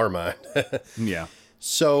in our mind. Yeah.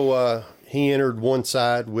 So he entered one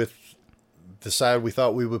side with the side we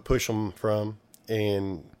thought we would push them from,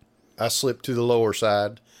 and I slipped to the lower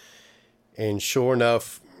side, and sure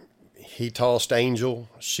enough, he tossed Angel.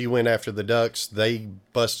 She went after the ducks. They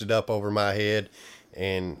busted up over my head,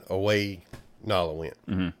 and away Nala went.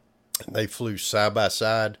 Mm-hmm. They flew side by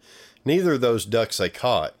side. Neither of those ducks they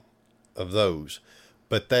caught of those,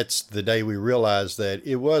 but that's the day we realized that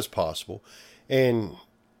it was possible. And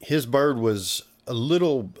his bird was a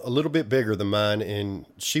little bit bigger than mine, and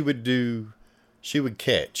she would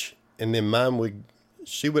catch, and then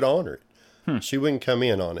she would honor it. She wouldn't come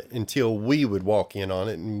in on it until we would walk in on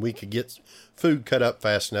it, and we could get food cut up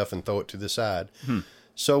fast enough and throw it to the side.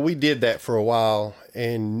 So we did that for a while,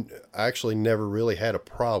 and I actually never really had a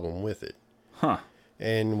problem with it.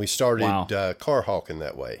 And we started car hawking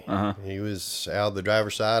that way. He was out the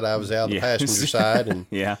driver's side, I was out the passenger side, and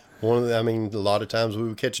yeah, a lot of times we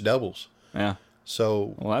would catch doubles. Yeah.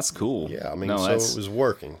 So well, that's cool. Yeah, so it was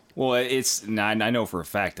working. Well, I know for a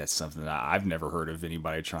fact that's something that I've never heard of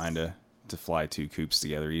anybody trying to fly two coops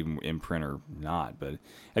together, even imprint or not. But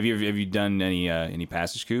have you done any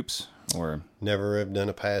passage coops or never have done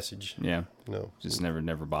a passage? Yeah, no, just never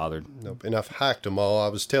bothered. Nope. And I've hiked them all. I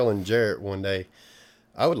was telling Jarrett one day,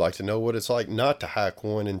 I would like to know what it's like not to hike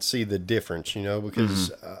one and see the difference.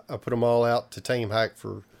 Because I put them all out to tame hike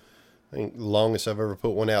for, I think the longest I've ever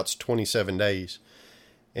put one out is 27 days.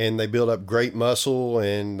 And they build up great muscle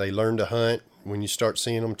and they learn to hunt when you start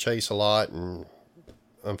seeing them chase a lot. And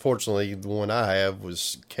unfortunately, the one I have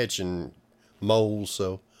was catching moles.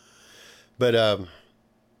 But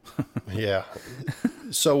yeah.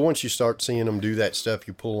 So once you start seeing them do that stuff,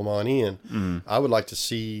 you pull them on in. I would like to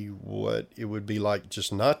see what it would be like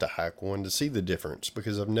just not to hike one, to see the difference,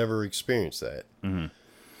 because I've never experienced that.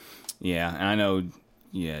 Yeah, and I know.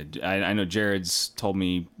 Yeah, I know Jared's told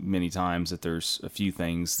me many times that there's a few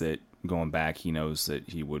things that going back he knows that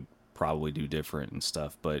he would probably do different and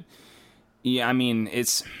stuff. But yeah,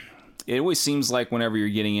 it always seems like whenever you're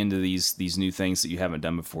getting into these new things that you haven't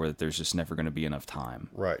done before, that there's just never going to be enough time.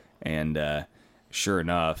 Right. And sure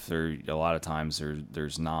enough, there a lot of times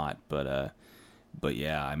there's not. But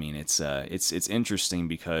yeah, it's interesting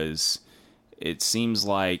because it seems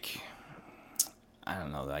like, I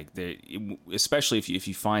don't know, like especially if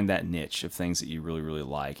you find that niche of things that you really, really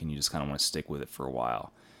like and you just kind of want to stick with it for a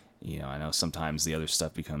while. I know sometimes the other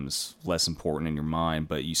stuff becomes less important in your mind,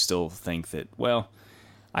 but you still think that, well,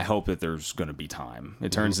 I hope that there's going to be time.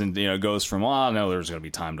 It turns into, it goes from, well, I know there's going to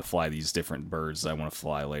be time to fly these different birds I want to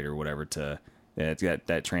fly later, whatever, to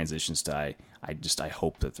that transitions to I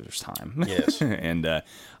hope that there's time. Yes. And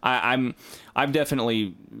I've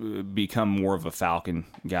definitely become more of a falcon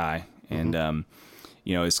guy, and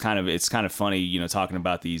it's kind of funny, talking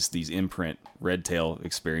about these imprint red tail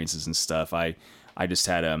experiences and stuff. I just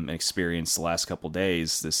had an experience the last couple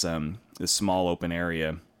days, this small open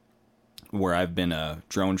area where I've been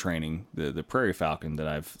drone training the prairie falcon that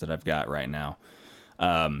I've got right now.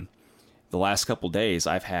 The last couple days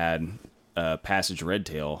I've had a passage red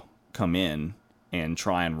tail come in and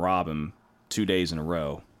try and rob him 2 days in a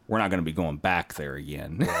row. We're not going to be going back there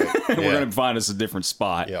again. Right. We're going to find us a different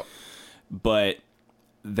spot. Yep. But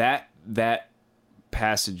that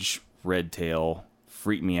passage red tail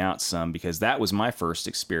freaked me out some, because that was my first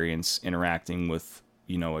experience interacting with,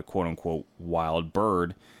 a quote unquote wild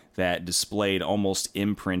bird that displayed almost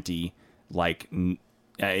imprinty, like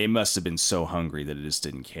it must have been so hungry that it just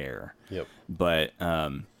didn't care. Yep. But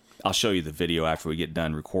I'll show you the video after we get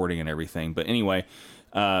done recording and everything. But anyway,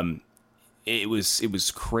 it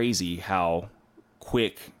was crazy how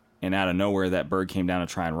quick and out of nowhere that bird came down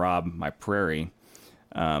to try and rob my prairie.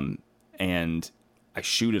 And I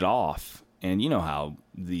shoot it off, and you know how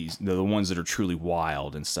the ones that are truly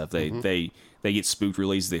wild and stuff, they get spooked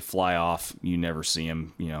real easy. They fly off. You never see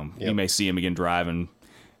them. You may see them again driving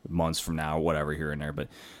months from now or whatever here and there. But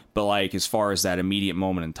like, as far as that immediate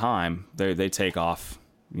moment in time, they take off.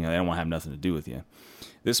 They don't want to have nothing to do with you.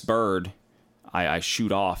 This bird, I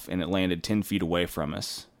shoot off, and it landed 10 feet away from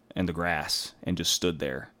us in the grass and just stood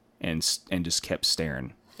there and just kept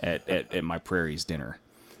staring at my prairie's dinner.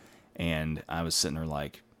 And I was sitting there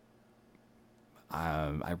like,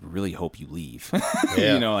 I really hope you leave.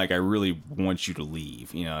 Yeah. I really want you to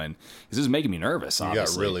leave, and this is making me nervous,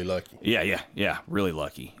 obviously. You got really lucky. Yeah, really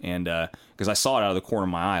lucky. And because I saw it out of the corner of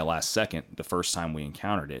my eye last second, the first time we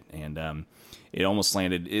encountered it, and it almost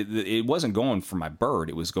landed. It wasn't going for my bird.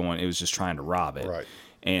 It was just trying to rob it. Right.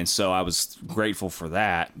 And so I was grateful for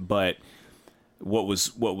that. But what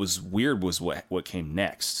was weird was what came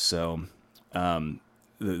next. So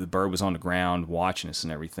the bird was on the ground watching us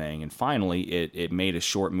and everything, and finally it made a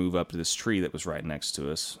short move up to this tree that was right next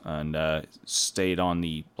to us, and stayed on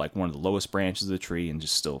one of the lowest branches of the tree, and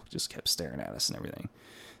just kept staring at us and everything.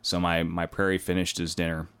 So my prairie finished his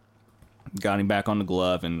dinner, got him back on the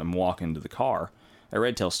glove, and I'm walking to the car. That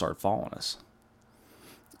red tail started following us,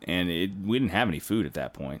 and we didn't have any food at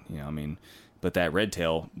that point, but that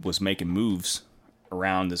redtail was making moves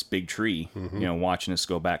around this big tree, watching us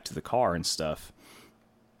go back to the car and stuff.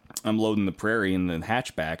 I'm loading the prairie in the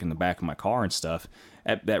hatchback in the back of my car and stuff.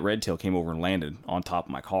 That redtail came over and landed on top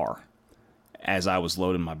of my car as I was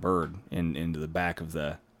loading my bird into the back of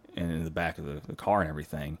the car and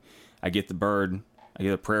everything. I get the bird, I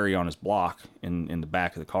get the prairie on his block in the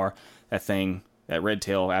back of the car. That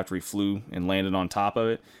redtail, after he flew and landed on top of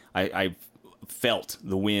it, I felt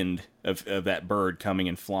the wind of that bird coming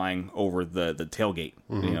and flying over the tailgate,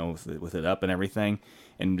 with it up and everything,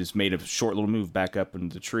 and just made a short little move back up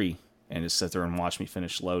into the tree and just sat there and watched me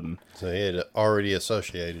finish loading. So he had already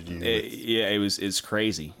associated you. It's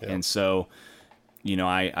crazy. Yeah. And so,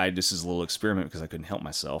 I just as a little experiment because I couldn't help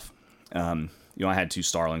myself. I had 2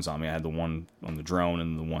 starlings on me. I had the one on the drone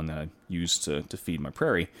and the one that I used to feed my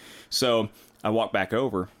prairie. So I walked back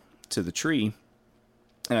over to the tree,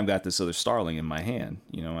 and I've got this other starling in my hand,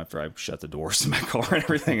 after I shut the doors to my car and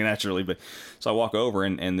everything naturally. But so I walk over,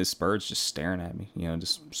 and this bird's just staring at me,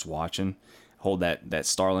 just watching. Hold that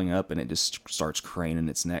starling up, and it just starts craning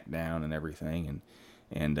its neck down and everything.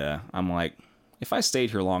 And I'm like, if I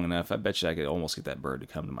stayed here long enough, I bet you I could almost get that bird to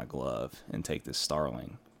come to my glove and take this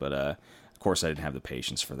starling. But of course, I didn't have the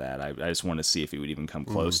patience for that. I just wanted to see if it would even come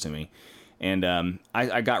close to me. And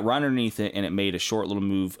I got right underneath it, and it made a short little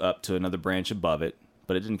move up to another branch above it,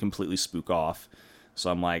 but it didn't completely spook off.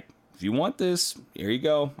 So I'm like, if you want this, here you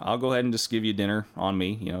go. I'll go ahead and just give you dinner on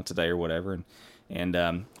me, today or whatever.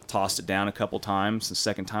 And tossed it down a couple times. The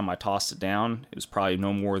second time I tossed it down, it was probably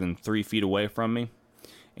no more than 3 feet away from me.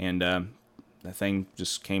 And that thing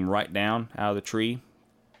just came right down out of the tree,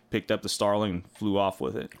 picked up the starling, and flew off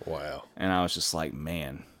with it. Wow. And I was just like,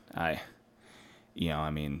 man, everybody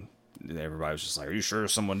was just like, are you sure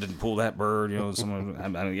someone didn't pull that bird?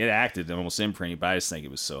 It acted almost imprinting, but I just think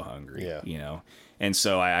it was so hungry. Yeah. And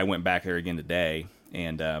so I went back there again today,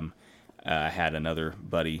 and I had another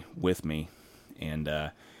buddy with me, and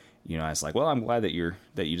I was like, well, I'm glad that you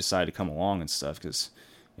decided to come along and stuff, because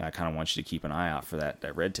I kind of want you to keep an eye out for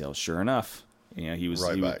that redtail. Sure enough, he was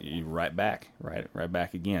right back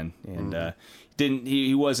again, and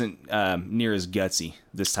he wasn't near as gutsy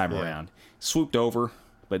this time around. Swooped over,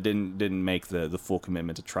 but didn't make the full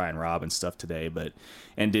commitment to try and rob and stuff today,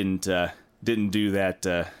 and didn't do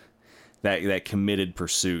that committed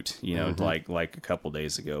pursuit, like a couple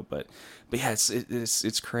days ago. But yeah,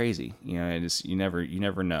 it's crazy, you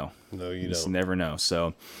never know. No, you just don't. never know.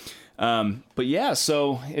 So, but yeah.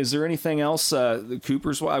 So, is there anything else? The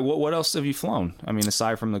Coopers. What else have you flown? I mean,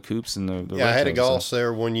 aside from the Coops and the I had a Gauss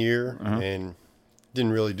there one year, and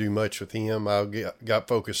didn't really do much with him. I got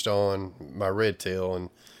focused on my redtail and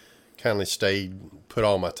kind of put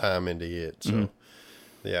all my time into it. So,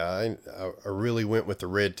 yeah, I really went with the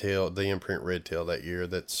redtail, the imprint redtail that year.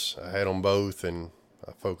 I had them both, and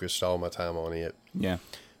I focused all my time on it. Yeah.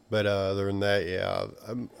 But other than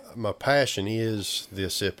that, my passion is the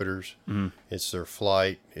accipiters. It's their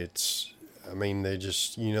flight. They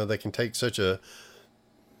just, they can take such a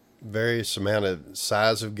various amount of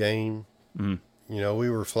size of game. We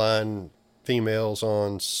were flying females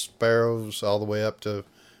on sparrows all the way up to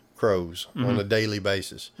crows on a daily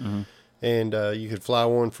basis. And you could fly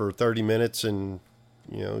one for 30 minutes and,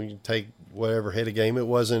 you take whatever head of game. It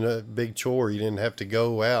wasn't a big chore. You didn't have to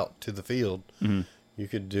go out to the field. You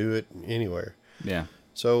could do it anywhere. Yeah.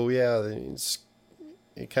 So, yeah,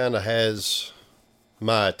 it kind of has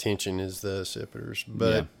my attention is the accipiters.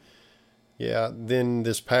 But, yeah, then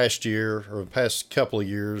this past year, or past couple of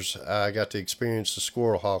years, I got to experience the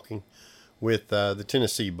squirrel hawking with the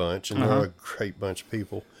Tennessee bunch, and they're a great bunch of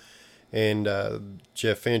people. And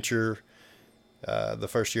Jeff Fincher, the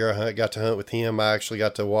first year I got to hunt with him, I actually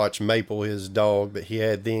got to watch Maple, his dog, but he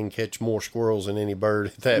had then catch more squirrels than any bird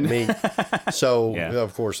at that meet. So,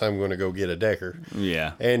 of course, I'm going to go get a decker.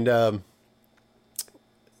 Yeah. And, I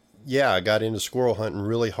got into squirrel hunting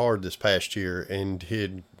really hard this past year and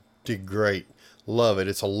did great. Love it.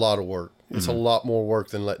 It's a lot of work. It's a lot more work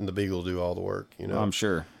than letting the beagle do all the work, I'm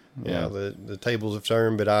sure. Yeah, the tables have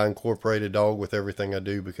turned, but I incorporate a dog with everything I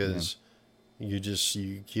do because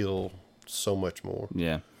you kill so much more.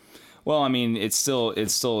 Yeah. Well, I mean, it's still,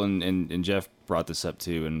 and Jeff brought this up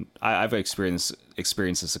too, and I've experienced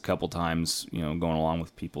this a couple times, going along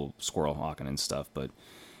with people squirrel hawking and stuff, but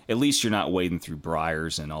at least you're not wading through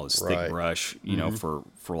briars and all this thick brush,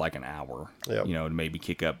 for like an hour, to maybe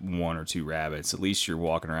kick up 1 or 2 rabbits. At least you're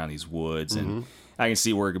walking around these woods, and I can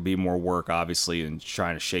see where it could be more work, obviously, and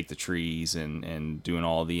trying to shake the trees and doing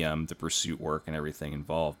all the pursuit work and everything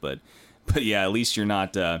involved. But yeah, at least you're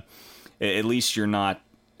not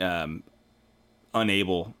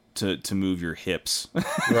unable to move your hips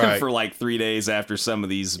Right. for like 3 days after some of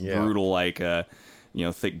these brutal, like,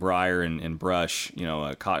 thick briar and brush,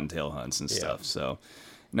 cottontail hunts and stuff. So,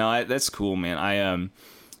 no, that's cool, man.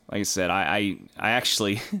 Like I said, I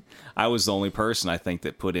actually, I was the only person I think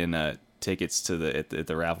that put in tickets to at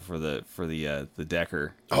the raffle for the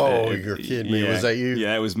Decker. Oh, you're kidding me. Was that you?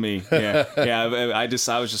 Yeah, it was me. Yeah. I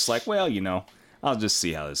was just like, well, I'll just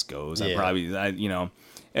see how this goes. Yeah.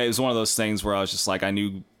 It was one of those things where I was just like, I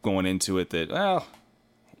knew going into it that, well,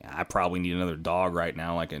 I probably need another dog right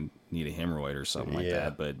now. Like I need a hemorrhoid or something like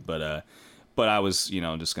that. But I was,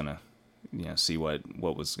 just gonna, see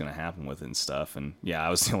what was gonna happen with it and stuff. And I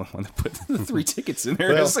was the only one that put the 3 tickets in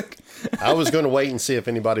there. Well, I was going to wait and see if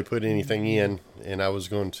anybody put anything in, and I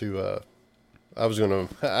had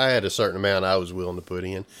a certain amount I was willing to put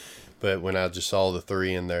in, but when I just saw the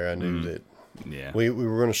 3 in there, I knew that we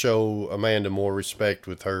were going to show Amanda more respect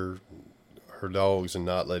with her dogs and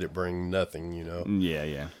not let it bring nothing,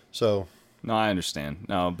 Yeah. So no, I understand.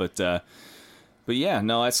 No, but yeah,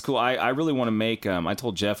 no, that's cool. I really want to make. I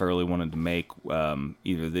told Jeff I really wanted to make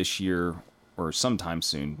either this year or sometime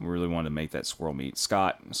soon. We really wanted to make that squirrel meet.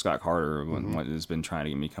 Scott Carter has been trying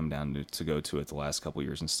to get me to come down to go to it the last couple of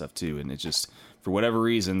years and stuff too. And it just, for whatever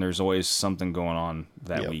reason, there's always something going on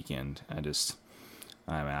that weekend.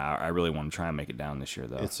 I really want to try and make it down this year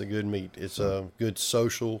though. It's a good meet. It's a good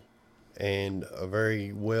social and a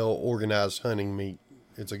very well organized hunting meet.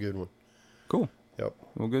 It's a good one. Cool. Yep.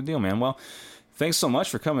 Well, good deal, man. Well, thanks so much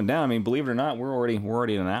for coming down. I mean, believe it or not, we're already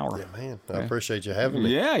at an hour. Yeah, man. I appreciate you having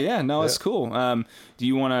me. Yeah. No, it's cool. Do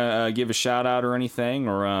you want to give a shout out or anything?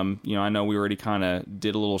 Or I know we already kind of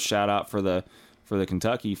did a little shout out for the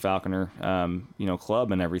Kentucky Falconer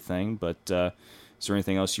club and everything. But is there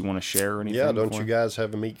anything else you want to share or anything? Yeah. Don't you guys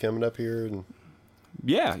have a meet coming up here? Soon?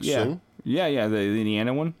 Yeah. The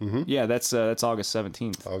Indiana one. Mm-hmm. Yeah, that's August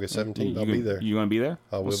 17th. August 17th. I'll be there. You going to be there?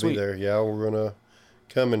 I will be there. Yeah, we're gonna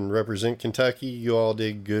come and represent Kentucky. You all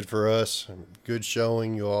did good for us. Good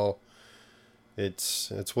showing. You all.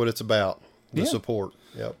 It's what it's about. The support.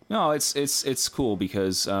 Yep. No, it's cool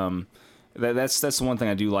because that's the one thing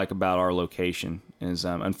I do like about our location is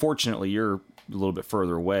unfortunately you're a little bit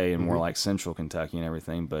further away and more like central Kentucky and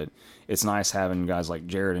everything, but it's nice having guys like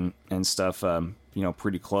Jared and stuff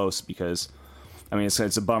pretty close because I mean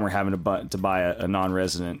it's a bummer having to buy a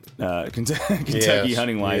non-resident Kentucky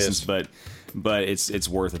hunting license, but it's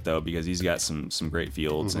worth it though because he's got some great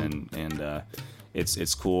fields and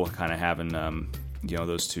it's cool kind of having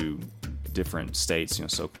those two different states,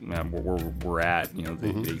 so where we're at,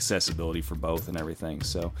 the accessibility for both and everything.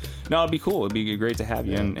 So no, it'd be cool. It'd be great to have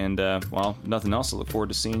you and well, nothing else. I look forward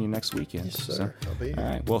to seeing you next weekend. Yes, sir. So, I'll be here. All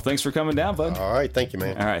right. Well, thanks for coming down, bud. All right. Thank you,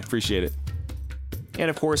 man. All right. Appreciate it. And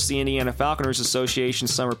of course, the Indiana Falconers Association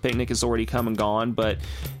summer picnic has already come and gone, but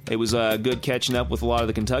it was good catching up with a lot of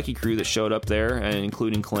the Kentucky crew that showed up there,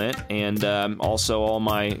 including Clint, and also all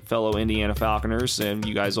my fellow Indiana Falconers. And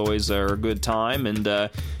you guys always are a good time. And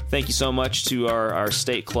thank you so much to our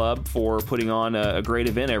state club for putting on a great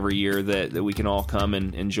event every year that we can all come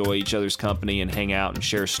and enjoy each other's company and hang out and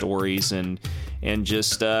share stories and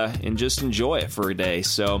just enjoy it for a day.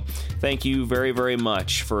 So thank you very, very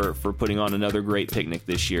much for putting on another great picnic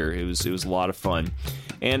this year. It was a lot of fun.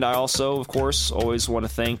 And I also, of course, always want to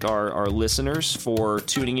thank our listeners for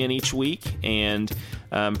tuning in each week. And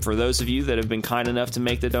for those of you that have been kind enough to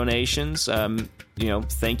make the donations,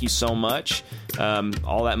 thank you so much.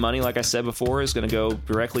 All that money, like I said before, is going to go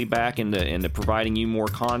directly back into providing you more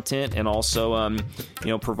content and also,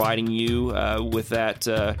 providing you with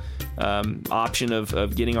that option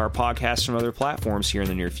of getting our podcast from other platforms here in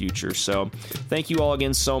the near future. So thank you all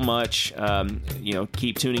again so much.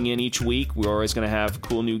 Keep tuning in each week. We're always going to have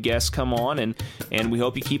cool new guests come on, and we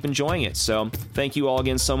hope you keep enjoying it. So thank you all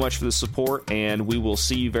again so much for the support, and we will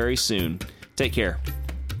see you very soon. Take care.